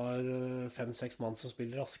at vi har 5-6 mann som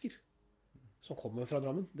spiller Asker, som kommer fra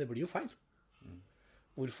Drammen. Det blir jo feil.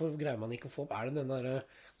 Hvorfor greier man ikke å få opp? Er det den der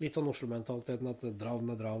litt sånn Oslo-mentaliteten at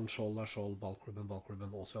Dravn er Dravn, Skjold er Skjold,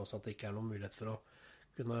 ballklubben også at det ikke er noen mulighet for å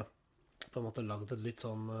kunne på en måte lage et litt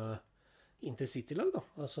sånn intercity-lag da?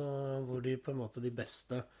 Altså hvor de på en måte de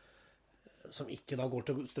beste som ikke da går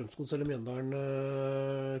til Strømsgods eller Mjøndalen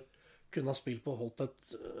kunne ha spilt på og holdt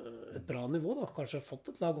et bra nivå da. Kanskje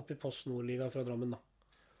fått et lag opp i Post Nordliga fra Drammen da.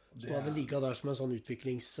 Så hadde ligget der som en sånn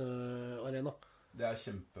utviklingsarena. Det er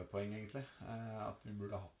kjempepoeng egentlig. At vi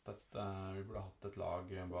burde hatt et lag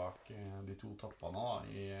bak de to toppene da,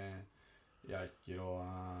 i Eiker og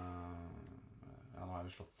ja, nå er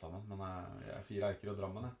vi slått sammen, men jeg sier Eiker og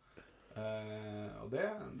Drammen og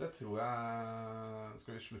det tror jeg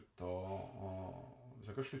skal vi slutte vi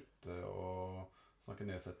skal ikke slutte å snakke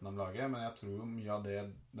nedsettende om laget, men jeg tror jo mye av det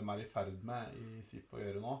de er i ferd med i SIF å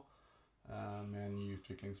gjøre nå, med en ny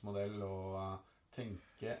utviklingsmodell og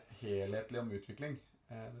tenke helhetlig om utvikling,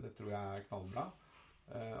 det tror jeg er knallbra.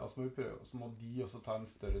 Og så må vi prøve, så må de også ta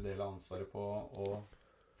en større del av ansvaret på å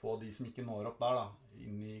få de som ikke når opp der da,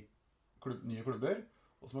 inn i nye klubber,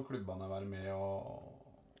 og så må klubbene være med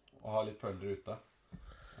og ha litt følgere ute.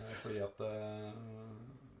 Fordi at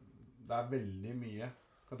det er veldig mye.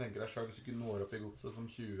 Du kan tenke deg selv, hvis du ikke når opp i godset som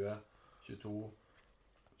 20, 22,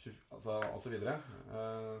 20, altså, og så videre,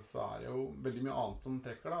 så er det jo veldig mye annet som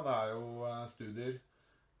trekker da. Det er jo studier,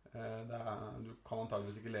 du kan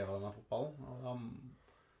antageligvis ikke leve av denne fotballen, og det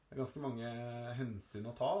er ganske mange hensyn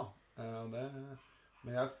å ta da.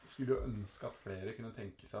 Men jeg skulle jo ønske at flere kunne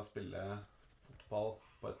tenke seg å spille fotball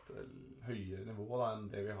på et høyere nivå da, enn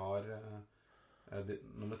det vi har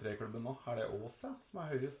nummer 3-klubben nå. Er det Ås, som er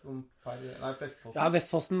høyest? Vestfossen? Ja,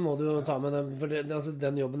 Vestfossen må du jo ta med dem. For altså,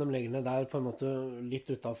 den jobben de legger ned der på en måte litt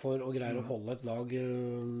utenfor og greier å holde et lag.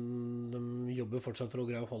 De jobber fortsatt for å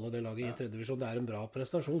greie å holde det laget i 3. divisjon. Det er en bra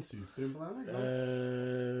prestasjon. Superimponerende.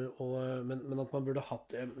 Men at man burde hatt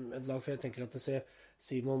et lag, for jeg tenker at det ser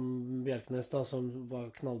Simon Bjerknes da, som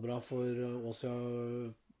var knallbra for Åsia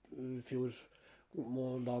fjor,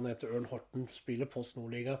 må da ned til Ørn Horten spille Post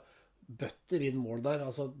Nordliga, bøtter inn mål der.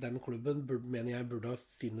 Altså den klubben mener jeg burde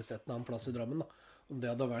finnes et eller annet plass i Drammen da. Om det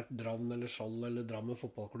hadde vært Dravn eller Skjold eller Drammen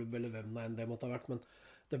fotballklubb eller hvem det måtte ha vært, men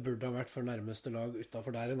det burde ha vært for nærmeste lag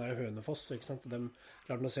utenfor der enn er Hønefoss, ikke sant?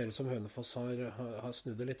 Klart nå ser det ut som Hønefoss har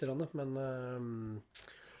snudd det litt,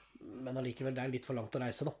 men allikevel det er litt for langt å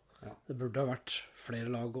reise da. Ja. Det burde ha vært flere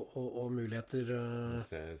lag og muligheter.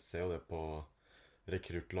 Se jo det på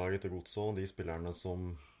rekruttlaget til Godset, de spillerne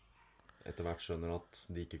som etter hvert skjønner at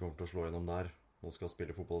de ikke kommer til å slå gjennom der og skal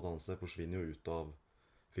spille fotball et annet sted, forsvinner jo ut av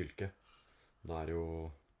fylket. Da er jo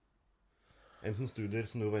enten studier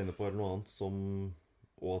som du var inne på, eller noe annet,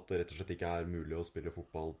 og at det rett og slett ikke er mulig å spille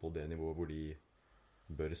fotball på det nivået hvor de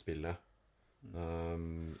bør spille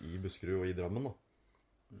i Buskerud og i Drammen, da.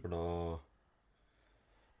 For da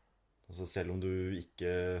altså selv om du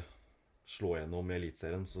ikke slår gjennom i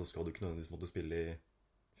Eliteserien, så skal du ikke nødvendigvis måtte spille i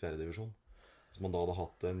 4. divisjon. Hvis man da hadde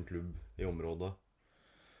hatt en klubb i området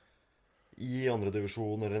i 2.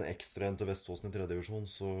 divisjon, eller en ekstra en til Vestfossen i 3. divisjon,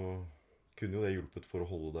 så kunne jo det hjulpet for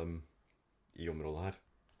å holde dem i området her,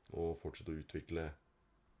 og fortsette å utvikle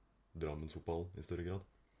Drammensfotball i større grad.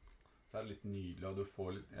 Så er det litt nydelig, og du får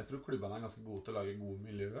litt... Jeg tror klubbene er ganske gode til å lage gode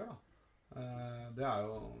miljøer, da. Det er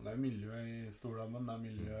jo miljø i Stordammen, det er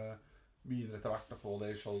miljø videre til hvert å få det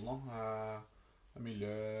i Skjold nå. Det er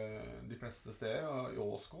miljø de fleste steder, og i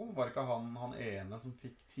Åskål var ikke han ene som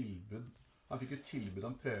fikk tilbud. Han fikk jo tilbud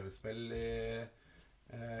om prøvespill i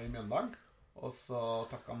Mjøndalen, og så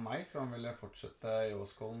takket han meg, for han ville fortsette i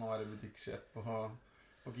Åskålen og være butikksjef på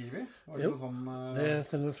Kiwi. Var det jo, sånn, det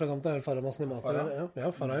stemmer fra gammelt, det er Farah Masnimater. Ja,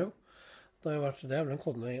 Farah jo. Det er vel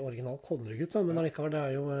en original Konnegutt, men allikevel, det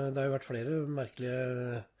har jo vært flere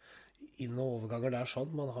merkelige inn- og overganger der sånn.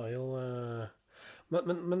 Man har jo...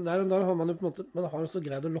 Men der har man jo på en måte... Man har jo så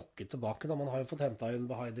greid å lokke tilbake, da. Man har jo fått hentet inn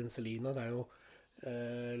Bahidin Selina, det er jo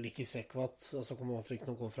Liki Sekvat, altså kommer ikke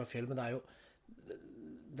noen gå fra fjell, men det er jo...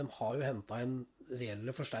 De har jo hentet inn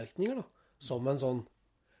reelle forsterkninger, da. Som en sånn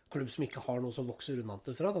klubb som ikke har noe som vokser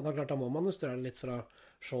unnanfra. Det er klart, da må man jo stjele litt fra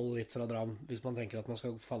Skjold, litt fra Dram, hvis man tenker at man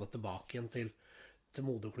skal falle tilbake igjen til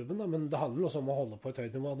moderklubben, da. Men det handler også om å holde på et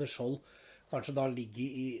høyt nivå. Hadde Skjold kanskje da ligget i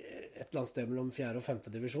et eller annet sted mellom 4. og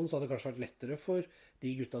 5. divisjon, så hadde det kanskje vært lettere for de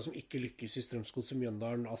gutta som ikke lykkes i Strømsgodset,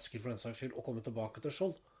 Mjøndalen, Asker for den saks skyld, å komme tilbake til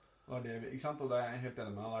Skjold. Ikke sant? Og det er jeg helt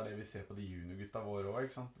enig med, det er det vi ser på de juniorgutta våre også,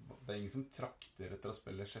 ikke sant? Det er ingen som trakter etter å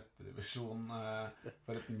spille 6. divisjon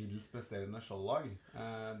for et middels presterende Skjold-lag.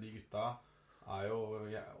 De gutta er jo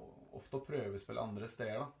ofte å prøvespille andre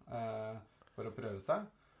steder da, for å prøve seg,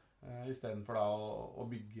 i stedet for da å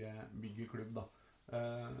bygge klubb da.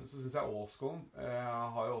 Så synes jeg Åskålen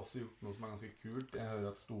har jo også gjort noe som er ganske kult. Jeg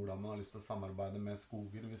hører at Stordammen har lyst til å samarbeide med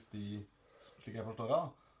Skoger, hvis de, slik jeg forstår det,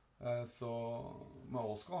 så med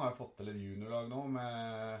Åskålen har jeg fått til et juniorlag nå med,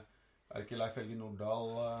 er ikke Leif Helge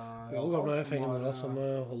Nordahl Leif Helge Nordahl som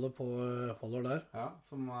holder der. Ja,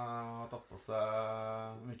 som har tatt på seg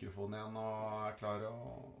mikrofonen igjen og er klar,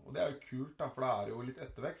 og det er jo kult da, for det er jo litt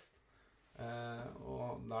ettervekst. Og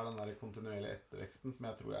det er den der kontinuerlige etterveksten som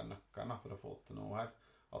jeg tror er nøkkelen for å få til noe her.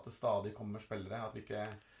 At det stadig kommer spillere, at vi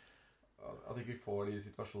ikke får de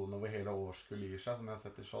situasjonene hvor hele årskull gir seg, som jeg har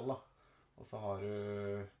sett i Skjold da. Og så har du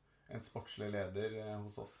en sportslig leder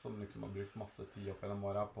hos oss som liksom har brukt masse tid opp gjennom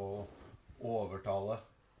året på å overtale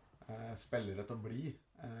spillere til å bli,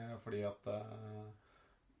 fordi at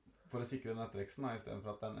for å sikre den etterveksten i stedet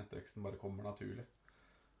for at den etterveksten bare kommer naturlig.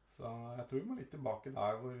 Så jeg tror vi må litt tilbake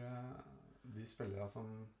der hvor de spillere som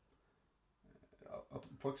at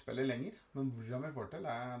folk spiller lenger, men hvordan vi får til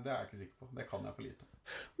det er jeg ikke sikker på. Det kan jeg for lite om.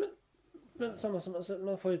 Men samme som, altså,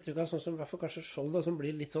 man får uttrykk av sånn som i hvert fall kanskje Skjold da, som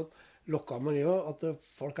blir litt sånn lokket av miljøet, at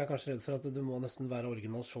folk er kanskje redd for at du må nesten være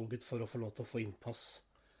original Skjold-gutt for å få lov til å få innpass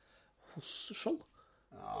hos Skjold.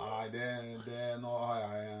 Nei, nå har jeg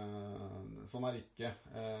sånn er det ikke.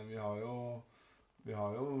 Vi har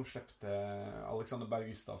jo slept Alexander Berg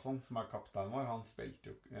Gustavsson, som er kaptein vår. Han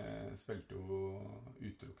spilte jo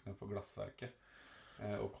utelukkende for Glassverket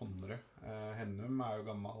og Konnerud. Hennum er jo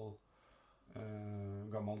gammel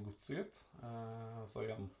godsegutt. Så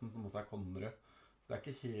Jansen, som også er Konnerud. Så det er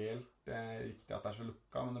ikke helt riktig at det er så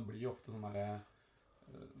lukka, men det blir jo ofte sånn der,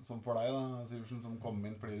 som for deg da, Sivertsen, som kommer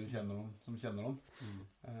inn fordi du kjenner noen som kjenner noen.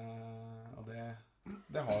 Og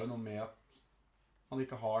det har jo noe med at man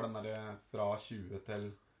ikke har den der fra 20 til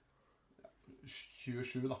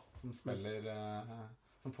 27 da, som spiller,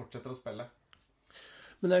 som fortsetter å spille.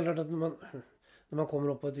 Men det er klart at når man kommer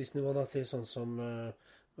opp på et visst nivå da, til sånn som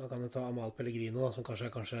man kan jo ta Amal Pellegrino da, som kanskje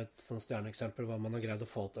er et sånn stjerneeksempel hva man har greid å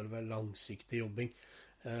få til ved langsiktig jobbing.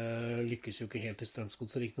 Lykkes jo ikke helt i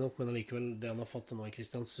Strømsgodset riktig nok, men allikevel det han har fått til nå i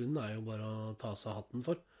Kristiansund er jo bare å ta seg hatten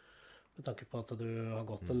for. Med tanke på at du har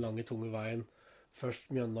gått den lange, tunge veien. Først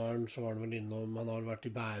Mjøndalen, så var han vel innom, han har vært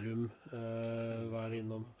i Bærum, var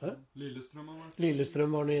innom, Lillestrøm har vært.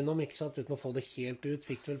 Lillestrøm var han innom, ikke sant, uten å få det helt ut,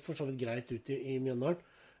 fikk det vel for så vidt greit ut i Mjøndalen.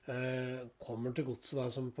 Kommer til godset da,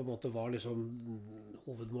 som på en måte var liksom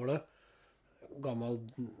hovedmålet. Gammel,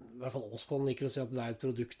 i hvert fall Åskålen liker å si at det er et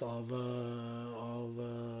produkt av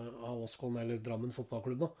Åskålen eller Drammen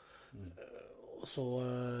fotballklubb da.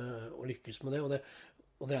 Og lykkes med det,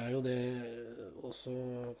 Og det jo det også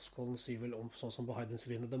Skålen sier vel om sånn som på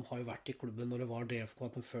Heidenseline. De har jo vært i klubben når det var DFK,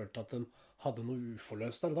 at de følte at de hadde noe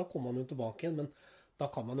uforløst der. Og da kommer man jo tilbake igjen, men da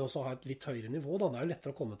kan man jo også ha et litt høyere nivå. Da. Det jo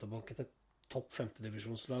lettere å komme tilbake til et topp 5.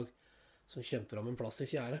 divisjonslag som kjemper om en plass i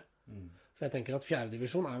 4. For jeg tenker at 4.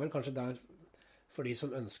 divisjon vel kanskje der for de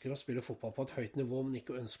som ønsker å spille fotball på et høyt nivå, men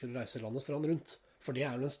ikke ønsker å reise land og strand rundt. For det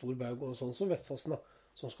jo en stor baug, og sånn som Vestfossen, da,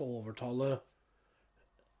 som skal overtale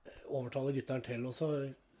gutteren til og så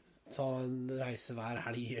ta en reise hver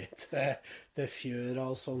helg til Fjøra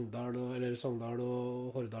og Sogndal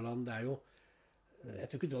og Hordaland. Det jo jeg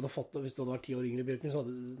tror ikke du hadde fått det hvis du hadde vært 10 år yngre, Bjørken, så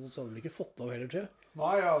hadde du vel ikke fått det av heller, tror jeg.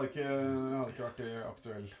 Nei, jeg hadde ikke vært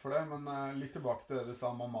aktuell for det, men litt tilbake til det du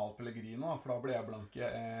sa om Amal Pellegrino, for da ble jeg blank i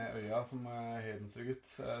øya som Hedensrud-gutt,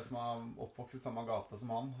 som oppvokst i samme gate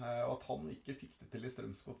som han, og at han ikke fikk det til i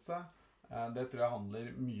Strømsgodset. Det tror jeg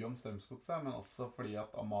handler mye om Strømsgodset, men også fordi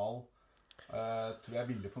at Amal tror jeg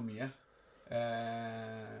ville for mye.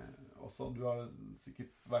 Også, du har sikkert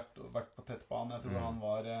vært på tett på han. Jeg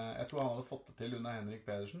tror han hadde fått det til under Henrik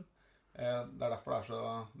Pedersen. Det derfor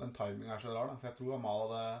den timingen så rar da. Så jeg tror Amal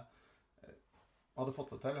hadde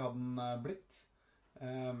fått det til, hadde han blitt.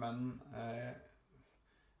 Men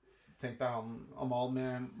tenk deg Amal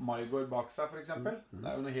med Maigård bak seg, for eksempel. Det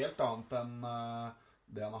jo noe helt annet enn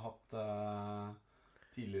det han har hatt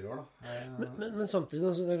tidligere år da. Men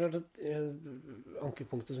samtidig så det klart at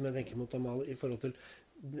ankepunktet som jeg tenker mot Amal i forhold til,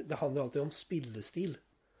 det handler jo alltid om spillestil.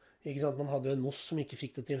 Ikke sant? Man hadde jo en Moss som ikke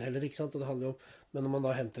fikk det til heller, ikke sant? Og det handler jo men når man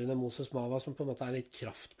da henter inn en Moses Mava som på en måte litt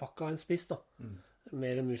kraftpakka en spiss da.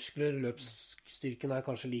 Mer muskler, løpsstyrken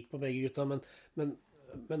kanskje lik på begge gutta, men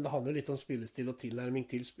det handler litt om spillestil og tilnærming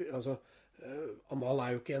til altså, Amal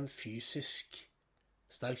jo ikke en fysisk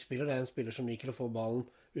sterk spiller, det en spiller som liker å få ballen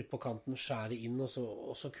ut på kanten, skjære inn og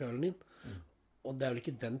så kølen inn. Og det vel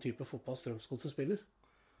ikke den type fotball Strømsgodset spiller.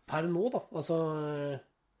 Per nå da, altså...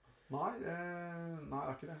 Nei, det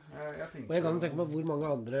ikke det. Og jeg kan tenke meg hvor mange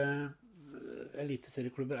andre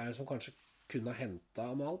eliteserieklubber det som kanskje kunne ha hentet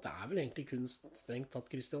Amal. Det vel egentlig kun strengt tatt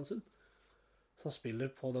Kristiansund. Som spiller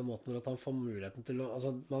på den måten at han får muligheten til å... Altså,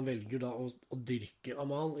 man velger da å dyrke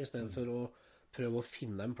Amal i stedet for å prøve å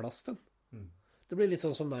finne en plass til den. Det blir litt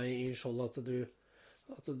sånn som deg i Skjold, at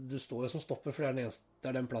du står som stopper, for det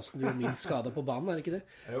den plassen du gjør minst skade på banen, det ikke det?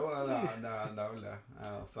 Jo, det vel det.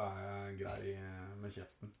 Så jeg grei med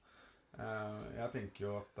kjeften. Jeg tenker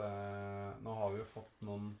jo at nå har vi jo fått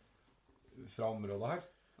noen fra området her.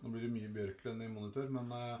 Nå blir det mye Bjørklund i monitor, men,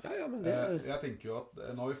 men jeg tenker jo at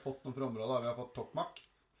nå har vi fått noen fra området. Vi har fått Tokmak,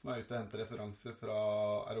 som ute og henter referanser fra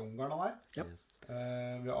Ungarn der. Ja.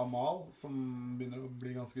 Vi har Amal, som begynner å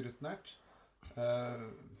bli ganske rutinert.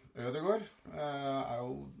 Ødegård jo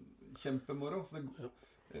kjempemoro, så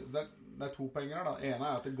det er 2 poenger her da. Ene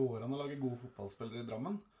at det går an å lage gode fotballspillere i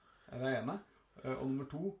Drammen, det ene. Og nummer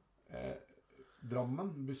 2, Drammen,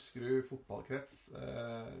 Buskerud fotballkrets,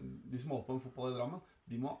 de som holder på med fotball i Drammen,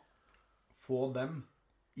 de må få dem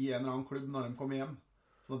i en eller annen klubb når de kommer hjem,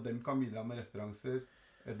 sånn at de kan bidra med referanser,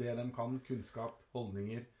 det de kan, kunnskap,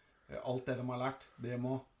 holdninger, alt det de har lært, det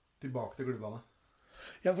må tilbake til klubbene.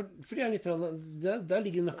 Ja, for det litt der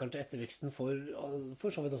ligger nøkkelen til etterveksten for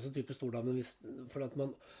så vidt også type stordammen, for at man,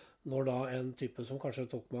 når da en type som kanskje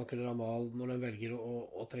Tokmak eller Amal, når de velger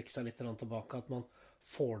å trekke seg litt tilbake, at man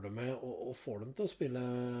får dem med og får dem til å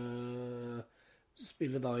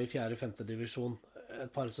spille da i 4.-5. divisjon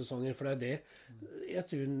et par sesonger, for det jeg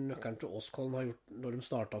tror nøkkelen til Åskollen har gjort når de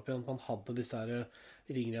startet opp igjen, at man hadde disse her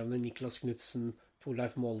ringrevene, Niklas Knudsen,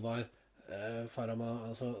 Torleif Målvar, Farama,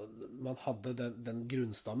 altså man hadde den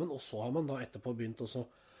grunnstammen, og så har man da etterpå begynt også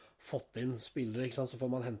fått inn spillere, ikke sant? Så får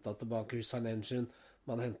man hentet tilbake Hussein Engine,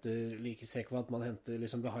 man henter Like Sekvat, man henter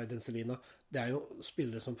liksom Behaiden Selina. Det jo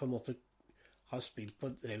spillere som på en måte har spilt på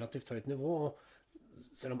et relativt høyt nivå, og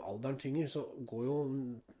selv om alderen tynger, så går jo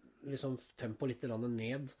liksom tempo litt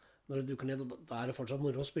ned når det dukker ned, og da det fortsatt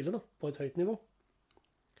moro å spille da, på et høyt nivå.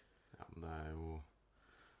 Ja, men det jo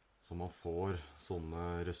så man får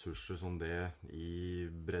sånne ressurser som det i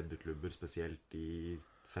breddeklubber, spesielt i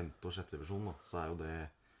 5. og 6. divisjon, da, så jo det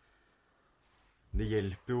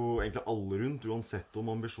hjelper jo egentlig alle rundt, uansett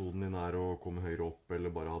om ambisjonen din å komme høyere opp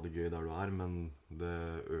eller bare ha det gøy der du men det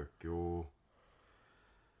øker jo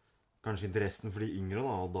kanskje interessen for de yngre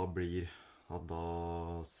da, og da blir at da,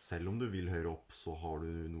 selv om du vil høyere opp, så har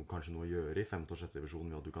du kanskje noe å gjøre i 5. og 6. divisjon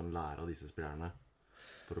ved at du kan lære av disse spillerne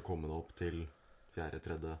for å komme deg opp til 4.,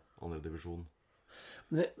 3., 2. divisjon.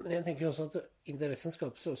 Men jeg tenker også at interessen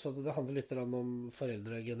skapes også, at det handler litt om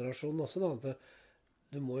foreldregenerasjonen også, da, at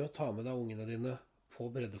du må jo ta med deg ungene dine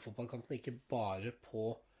på breddefotballkanten, ikke bare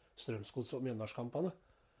på Strømsgods og Mjøndalskampene.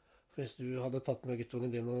 Hvis du hadde tatt med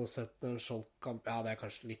guttungen din og sett en Skjold-kamp, ja, det er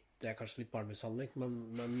kanskje litt barnemishandling, men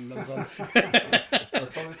sånn.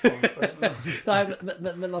 Nei,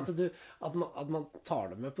 men at man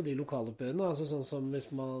tar det med på de lokale oppgjørene, altså sånn som hvis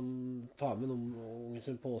man tar med noen unge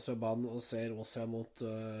sin på Åsia-banen og ser Åsia mot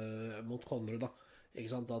Konrad, da.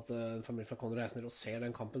 Ikke sant? At en familie fra Konrad reiser ned og ser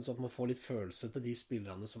den kampen, så at man får litt følelse til de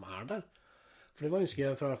spillerne som er der. For det var, husker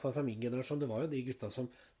jeg, fra min generasjon, det var jo de gutta som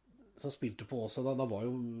spilte på Åsia da var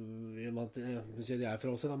jo, de er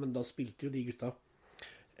fra Åsia da, men da spilte jo de gutta,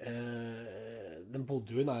 de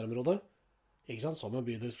bodde jo i nærområdet, ikke sant, som en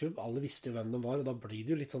bydelsklubb, alle visste jo hvem de var, og da blir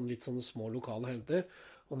det jo litt sånne små lokale helter,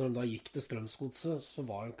 og når de da gikk til Strømsgodset, så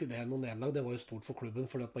var jo ikke det noe nederlag, det var jo stort for klubben,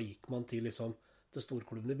 for da gikk man til liksom til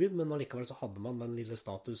storklubben i byen, men allikevel så hadde man den lille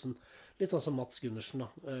statusen, litt sånn som Mats Gundersen da,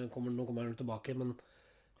 nå kommer han tilbake, men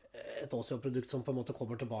et Åsia-produkt som på en måte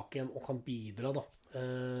kommer tilbake igjen og kan bidra da.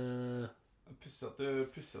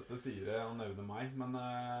 Pussete sier det og nevner meg, men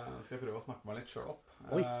skal jeg prøve å snakke meg litt selv opp.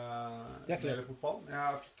 Oi, det er klart.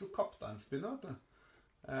 Jeg fikk jo kapteinspinne, vet du.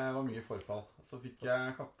 Det var mye forfall. Så fikk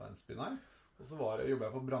jeg kapteinspinne her, og så jobbet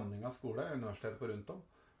jeg på Brandinga skole, universitetet på rundt om.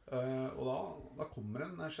 Og da kommer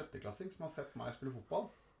en sjetteklassing som har sett meg spille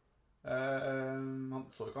fotball. Han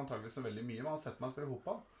så ikke antagelig så veldig mye, men han har sett meg spille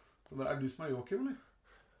fotball. Så bare, du som Joakim, eller?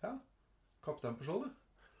 Ja, kaptein på Skjold.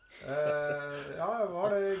 Ja, jeg var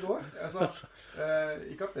det i går. Altså,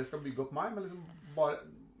 ikke at det skal bygge opp meg, men liksom bare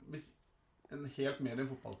hvis en helt medium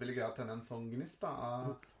fotballspiller greier å tenne en sånn gnist da,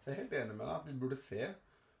 så jeg helt enig med deg at vi burde se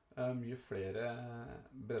mye flere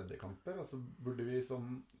breddekamper. Altså burde vi som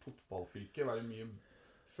fotballfylke være mye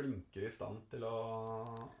flinkere i stand til å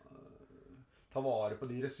ta vare på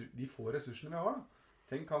de få ressursene vi har da.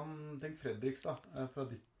 Tenk Fredrikstad, fra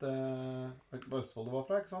ditt Østfold du var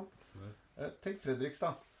fra, ikke sant? Tenk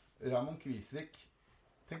Fredrikstad, Raymond Kvisvik.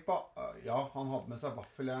 Tenk på, ja, han hadde med seg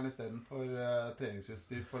vaffeljern i stedet for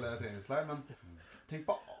treningsutstyr på treningsleir, men tenk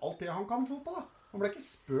på alt det han kan fotball da. Han ble ikke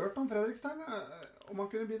spurt om Fredrikstad om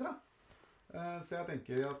han kunne bidra. Så jeg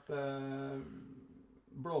tenker at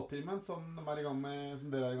blåtimen som dere er i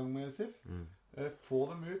gang med SIF, få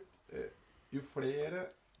dem ut, jo flere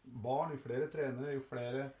barn, jo flere trenere, jo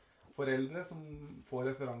flere foreldre som får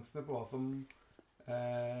referansene på hva som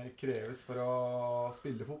kreves for å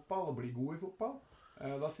spille fotball og bli god i fotball,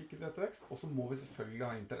 da sikrer dette vekst. Og så må vi selvfølgelig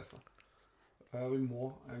ha interesse. Vi må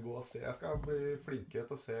gå og se. Jeg skal bli flinkere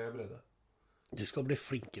til å se bredde. Du skal bli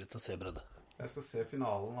flinkere til å se bredde. Jeg skal se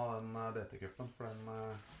finalen av den DT-cupen, for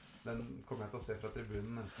den kommer jeg til å se fra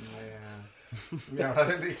tribunen, enten vi er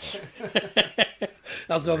der eller ikke.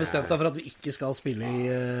 Altså, du har bestemt deg for at vi ikke skal spille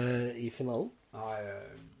i finalen? Nei,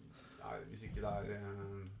 hvis ikke det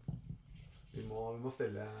vi må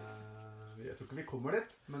stille. Jeg tror ikke vi kommer dit,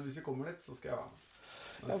 men hvis vi kommer dit, så skal jeg være med.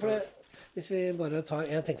 Ja, for hvis vi bare tar,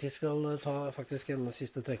 jeg tenkte vi skal ta faktisk en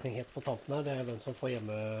siste trekning helt på tampen her. Det er den som får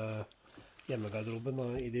hjemmegarderoben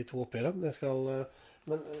i de to oppgjørene.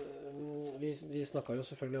 Men vi snakket jo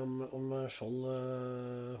selvfølgelig om Skjold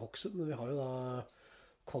Hokksund, men vi har jo da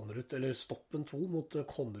Konrad, eller Stoppen 2 mot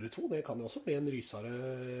Konrad 2. Det kan jo også bli en rysere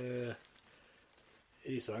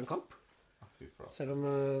en kamp. Selv om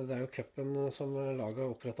det er jo cupen som laget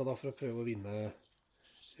har opprettet da for å prøve å vinne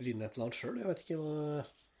et eller annet selv. Jeg vet ikke hva...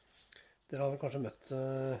 Dere har vel kanskje møtt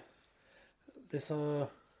disse...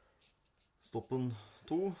 Stoppen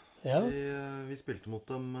 2. Ja. Vi spilte mot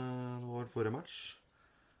dem, det var forrige match,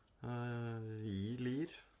 i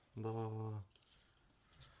Lier. Da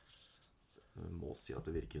må si at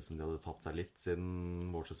det virker som de hadde tatt seg litt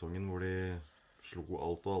siden vårsesongen, hvor de slo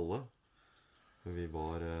alt og alle. Vi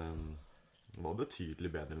var betydelig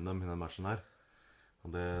bedre enn dem i den matchen her. Og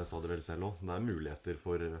det sa de vel selv også. Det er muligheter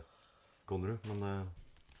for Konrad, men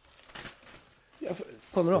ja,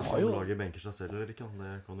 Konrad har jo... laget benker seg selv eller ikke,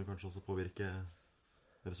 det kan jo kanskje også påvirke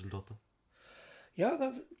resultatet. Ja,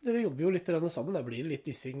 dere jobber jo litt sammen. Det blir litt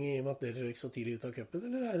dissing i og med at dere er ikke så tidlig ut av cupen,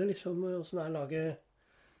 eller er det liksom, hvordan er laget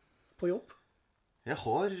på jobb? Jeg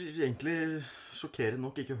har egentlig sjokkerende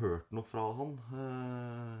nok ikke hørt noe fra han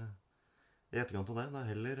i etterkant av det. Det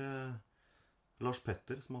er heller Lars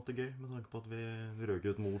Petter som har hatt det gøy, med tanke på at vi røk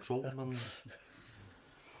ut mot Skjold, men...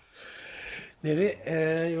 Det vi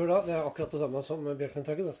gjør da, det er akkurat det samme som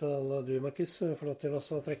Bjørklund-trekket. Da skal du, Markus, få lov til å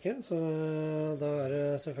trekke. Så da er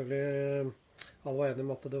det selvfølgelig... Alle var enige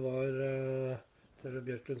om at det var til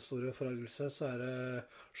Bjørklunds store forargelse, så er det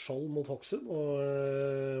Skjold mot Hokksund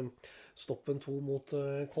og Stoppen 2 mot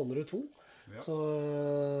Konrad 2. Ja. Så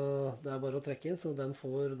det er bare å trekke inn, så den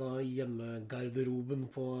får da hjemmegarderoben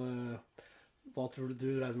på... Hva tror du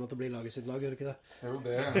regner med at det blir laget sitt lag, gjør ikke det? Jo,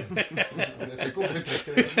 det fikk også vi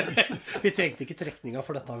trekke det. Vi trengte ikke trekninga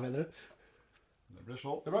for dette, mener du? Det ble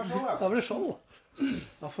Skjold. Det ble Skjold, ja. Da blir det Skjold.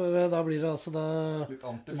 Ja, for da blir det altså da... Litt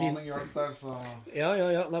antimaning hjelp der, så... Ja.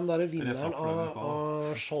 Nei, men da er det vinneren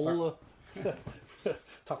av Skjold...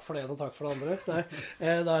 Takk for det ene og takk for det andre. Nei,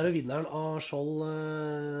 da er det vinneren av Skjold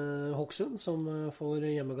Hokksund som får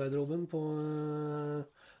hjemmegarderoben på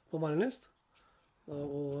Marienlyst.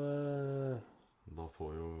 Og da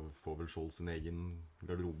får vel Skjold sin egen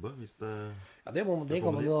garderobe, hvis det... Ja, det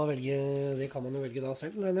kan man jo velge da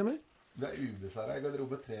selv, regner jeg med. Det er ubesæret i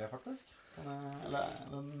garderobe 3, faktisk. Eller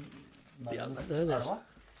den... Ja, det er det.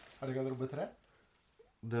 Er det garderobe 3?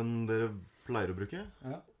 Den dere pleier å bruke?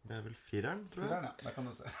 Ja. Det er vel 4'eren, tror jeg. 4'eren, ja. Det kan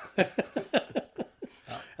du se.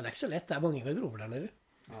 Ja, det er ikke så lett. Det er mange garderober der nede.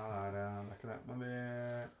 Nei, det er ikke det. Men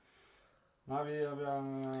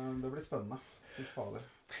det blir spennende. Fy fader.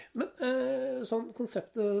 Men sånn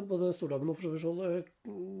konseptet, både Stordammen og for så vidt Skjold,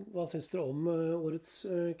 hva synes dere om årets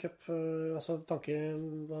cup? Altså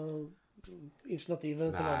initiativet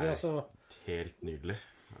til laget? Altså... Helt nydelig.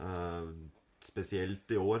 Spesielt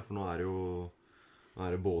i år, for nå er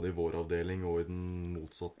det både i vår avdeling og i den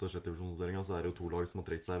motsatte sjettedivisjonsavdelingen, så er det jo 2 lag som har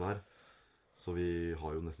trekt seg hver. Så vi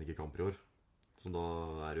har jo nesten ikke kamper i år. Så da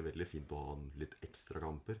er det veldig fint å ha litt ekstra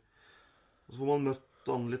kamper. Og så får man møtt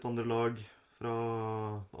litt andre lag fra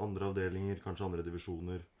andre avdelinger, kanskje andre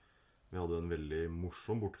divisjoner. Vi hadde en veldig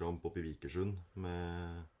morsom bortkamp oppe i Vikersund med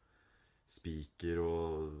spiker, og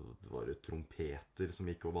det var trompeter som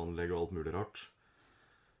gikk over anlegg og alt mulig rart.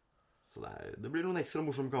 Så det blir noen ekstra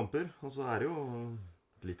morsomme kamper. Og så er det jo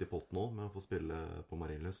litt i pott nå med å få spille på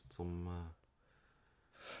Marienlyst, som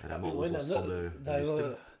er med alle oss hadde lyst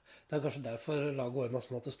til. Det er kanskje derfor laget ordnet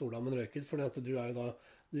sånn at Stordammen røket, fordi at du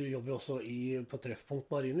jobber jo også på Treffpunkt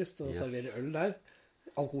Marienlyst og serverer øl der.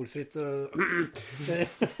 Alkoholfritt.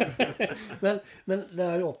 men det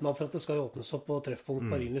er jo åpnet for at det skal jo åpnes opp på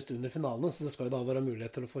Treffpunkt Marienlyst under finalen, så det skal jo da være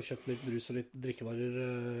mulighet til å få kjøpt litt brus og litt drikkevarer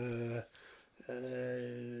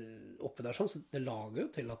oppe der, sånn. Så det lager jo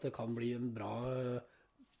til at det kan bli en bra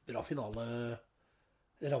finale,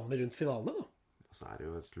 ramme rundt finalene da. Så er det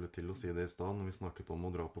jo, jeg skulle til å si det i sted, når vi snakket om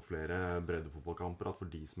å dra på flere breddefotballkamper, at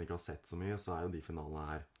for de som ikke har sett så mye, så er jo de finalene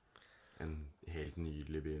her en helt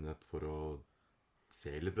nydelig begivenhet for å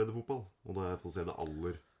se litt breddefotball. Og da får se det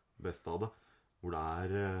aller beste av det. Hvor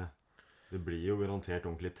det blir jo garantert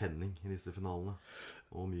ordentlig tenning i disse finalene.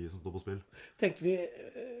 Og mye som står på spill.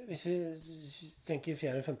 Hvis vi tenker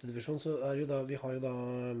 4. og 5. divisjon, så er jo da, vi har jo da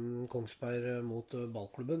Kongsberg mot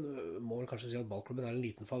Ballklubben. Må vel kanskje si at Ballklubben er en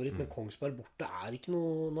liten favoritt, men Kongsberg borte er ikke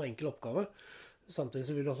noe enkel oppgave. Samtidig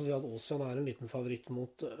så vil jeg også si at Åsjan er en liten favoritt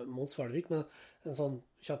mot Svelvik, men en sånn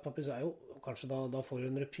kjapp papis er jo kanskje da får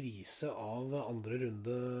en reprise av andre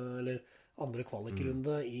runde, eller andre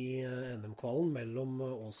kvalikrunde i NM-kvalen mellom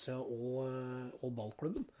Åsia og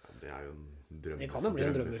Ballklubben. Det er jo en drømmefinale. Det kan jo bli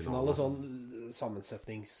en drømmefinale sånn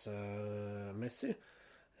sammensetningsmessig.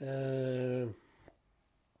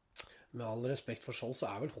 Med all respekt for Skjold, så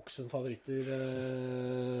er vel Hokksund favoritter.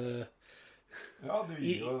 Ja, det er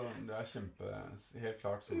helt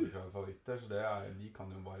klart soleklare favoritter, så de kan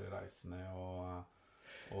jo bare reise ned og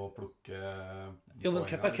plukke jo, men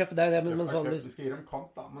cup er cup, det er det, men sånn... Vi skal gi dem kamp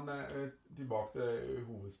da, men tilbake til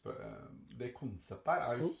det konseptet her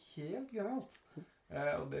er jo helt genialt.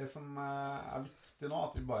 Og det som er viktig nå,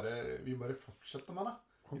 at vi bare fortsetter med det.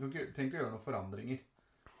 Vi trenger ikke gjøre noen forandringer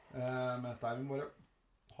med dette. Vi må bare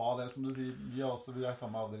ha det som du sier. Vi er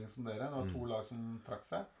samme avdeling som dere. Det var 2 lag som trakk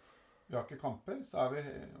seg. Vi har ikke kamper, så har vi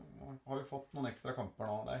fått noen ekstra kamper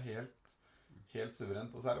nå. Det er helt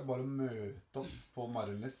suverent. Og så er det bare å møte opp på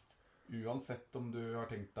Marienlyst, uansett om du har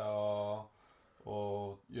tenkt deg å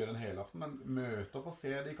gjøre en helaften, men møte opp og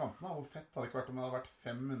se de kampene. Hvor fett hadde det ikke vært om det hadde vært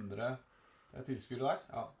 500 tilskuere der?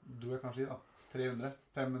 Ja, du er kanskje da 300,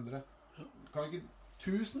 500. Kan vi ikke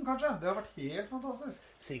 1000 kanskje? Det har vært helt fantastisk.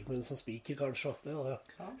 Sigmund som speaker kanskje. Ja.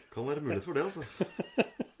 Kan være mulighet for det, altså.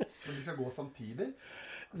 Men de skal gå samtidig.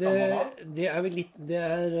 Det er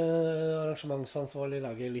arrangementsansvarlig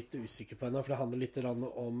laget litt usikker på henne, for det handler litt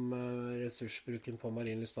om ressursbruken på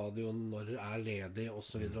Marienlyst stadion, når det er ledig, og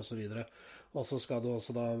så videre, og så videre. Og så skal det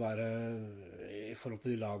også da være i forhold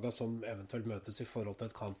til de lagene som eventuelt møtes i forhold til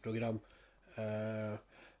et kampprogram.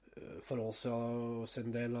 For oss sin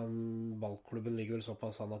del, Ballklubben ligger vel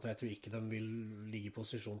såpass an at jeg tror ikke de vil ligge i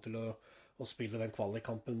posisjon til å spille den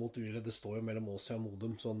kvalikkampen mot Ure. Det står jo mellom Åsia og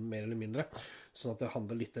Modum, sånn mer eller mindre. Sånn at det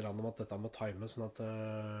handler litt om at dette må time, sånn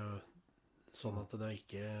at det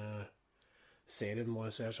ikke serien må,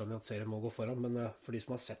 så jeg skjønner at serien må gå foran, men for de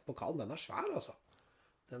som har sett pokalen, den er svær, altså.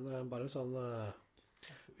 Den er bare sånn...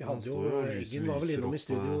 Vi hadde jo, Eggen var vel innom i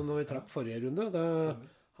studio når vi trakk forrige runde.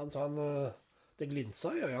 Han sa det glinsa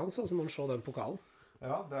i øya hans, altså når han så den pokalen.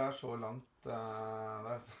 Ja, det er så langt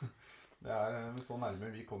det så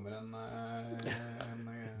nærme vi kommer en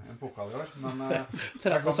pokal i år. Men jeg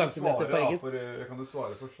kan jo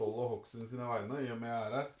svare for Skjold og Hokksund sine vegne, i og med jeg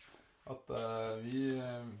her, at vi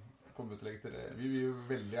vil jo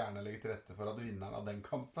veldig gjerne legge til rette for at vinneren av den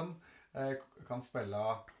kampen kan spille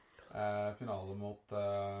finale mot,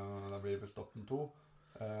 det blir Stoppen 2,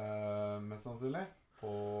 mest sannsynlig,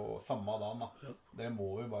 på samme dag da. Ja. Det må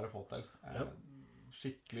vi bare få til.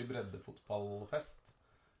 Skikkelig breddefotballfest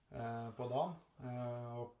på dagen,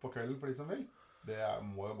 og på kvelden for de som vil. Det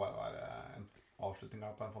må jo bare være en avslutning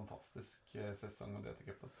på en fantastisk sesong med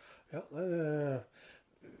DT-cupen. Ja,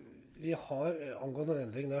 vi har angående en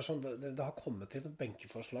endring der, sånn, det har kommet inn et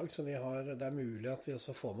benkeforslag, så det er mulig at vi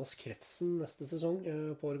også får med oss kretsen neste sesong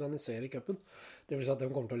på å organisere cupen. Det vil si at de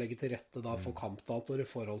kommer til å legge til rette da for kampdatoer i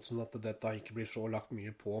forhold sånn at dette ikke blir så lagt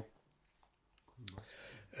mye på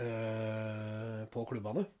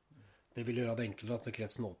klubbene. Det vil gjøre det enklere at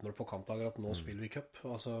kretsen åpner på kampdager at nå spiller vi cup,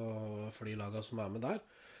 altså for de lagene som er med der.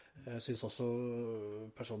 Jeg synes også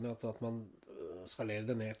personlig at man skalerer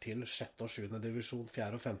det ned til 6. og 7. divisjon,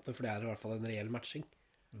 4. og 5., for det er i hvert fall en reell matching.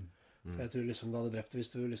 For jeg tror liksom det hadde drept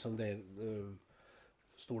hvis du liksom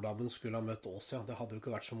Stordamen skulle ha møtt Åsia. Det hadde jo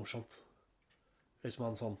ikke vært så morsomt. Hvis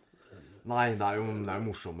man sånn... Nei, det er jo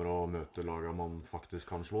morsommere å møte laget man faktisk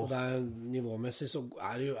kan slå. Og det nivåmessig så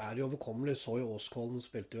er det jo overkommelig. Så jo Åskollen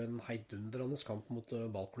spilte jo en heidundrende kamp mot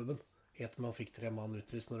ballklubben. Helt man fikk 3 mann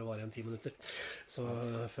utvist når det var igjen 10 minutter. Så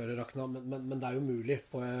før det rakna. Men det er jo mulig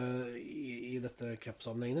i dette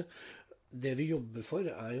cup-sammenhengene. Det vi jobber for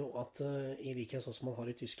er jo at i likhet sånn som man har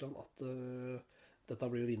i Tyskland, at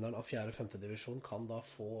dette blir jo vinneren av 4. og 5. divisjon kan da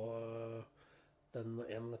få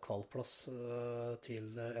en kvalplass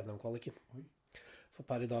til NM-kvaliken. For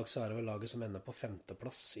per i dag så er det vel laget som ender på 5.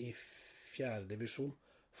 plass i 4. divisjon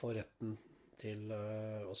får retten til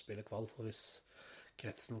å spille kval. Og hvis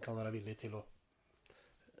kretsen kan være villig til å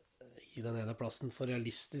gi den ene plassen, for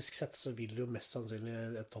realistisk sett så vil jo mest sannsynlig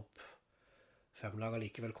et topp 5-lag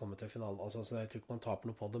allikevel komme til finalen. Altså, så jeg tror ikke man taper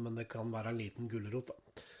noe på det, men det kan være en liten gullrot da.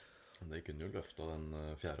 Det kunne jo løftet den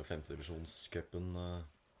 4. og 5. divisjonscupen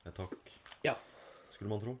et takk. Ja. Skulle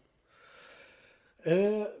man tro.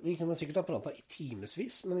 Vi kunne sikkert ha pratet i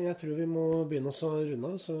timesvis, men jeg tror vi må begynne oss å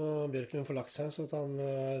runde, så Bjørklund får lagt seg, så at han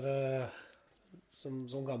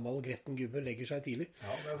som gammel gretten gubbe legger seg tidlig.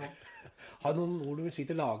 Ja, det sant. Har du noen ord du vil si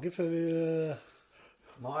til laget før vi...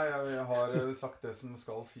 Nei, jeg har sagt det som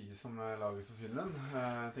skal sies som laget som Finland.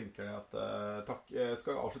 Jeg tenker at takk. Jeg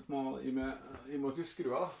skal avslutte med jeg må ikke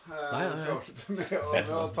skru av da. Jeg skal avslutte med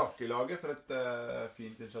å takke laget for et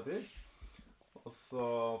fint initiativ. Og så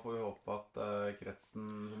får vi håpe at kretsen,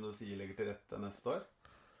 som du sier, legger til rette neste år.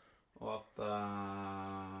 Og at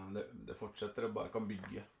det fortsetter og bare kan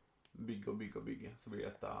bygge. Så blir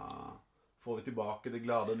dette... Får vi tilbake det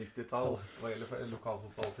glade 90-tall hva gjelder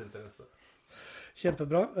lokalfotballs interesse.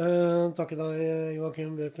 Kjempebra. Takk deg,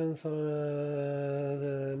 Joakim Bjørklund, for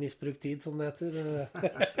misbrukt tid, som det heter.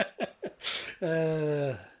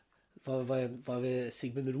 Var vi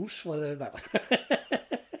Sigmund Rouge? Var det der?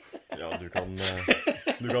 Ja, du kan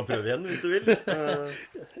prøve igjen hvis du vil.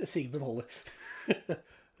 Sigmund holder.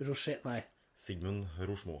 Rocher, nei. Sigmund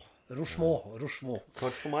Rochemont. Rochemont.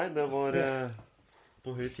 Takk for meg, det var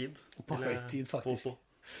på høy tid. På høy tid, faktisk.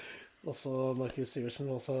 Også Markus Sivertsen,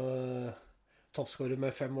 også toppskårer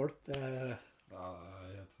med 5 mål. Det er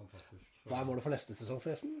helt fantastisk. Hva er målet for neste sesong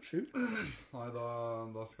forresten? 7? Nei,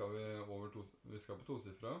 da skal vi vi skal på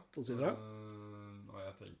 2-sifra. 2-sifra? Og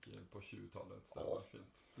jeg tenker på 20-tallet et sted er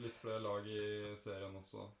fint. Litt flere lag i serien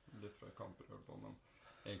også. Litt flere kamper på, men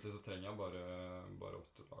egentlig så trenger jeg bare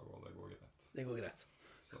 8 lag, og det går greit. Det går greit.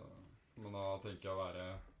 Så, men da tenker jeg å være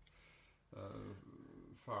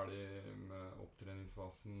ferdig med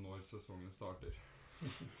opptreningsfasen når sesongen starter.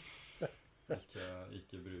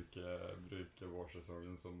 Ikke bruke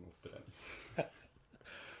vårsesongen som opptrening.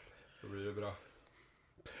 Så blir det bra.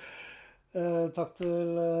 Takk til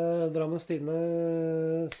Drammens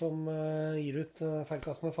Tidende som gir ut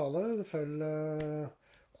Feilkast med Fale.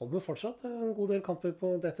 Kommer fortsatt en god del kamper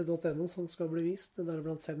på dette.no som skal bli vist.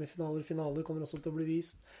 Deriblant semifinaler, finaler kommer også til å bli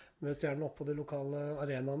vist. Møt gjerne opp på de lokale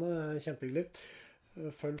arenaene. Kjempehyggelig.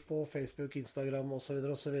 Følg på Facebook, Instagram og så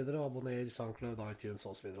videre. Abonner i SoundCloud, iTunes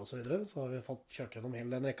og så videre. Så har vi fått kjørt gjennom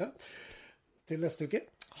hele den rekka. Til neste uke.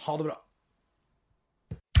 Ha det bra.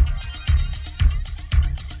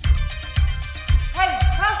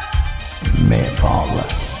 Feilkast med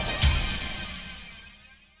Fale.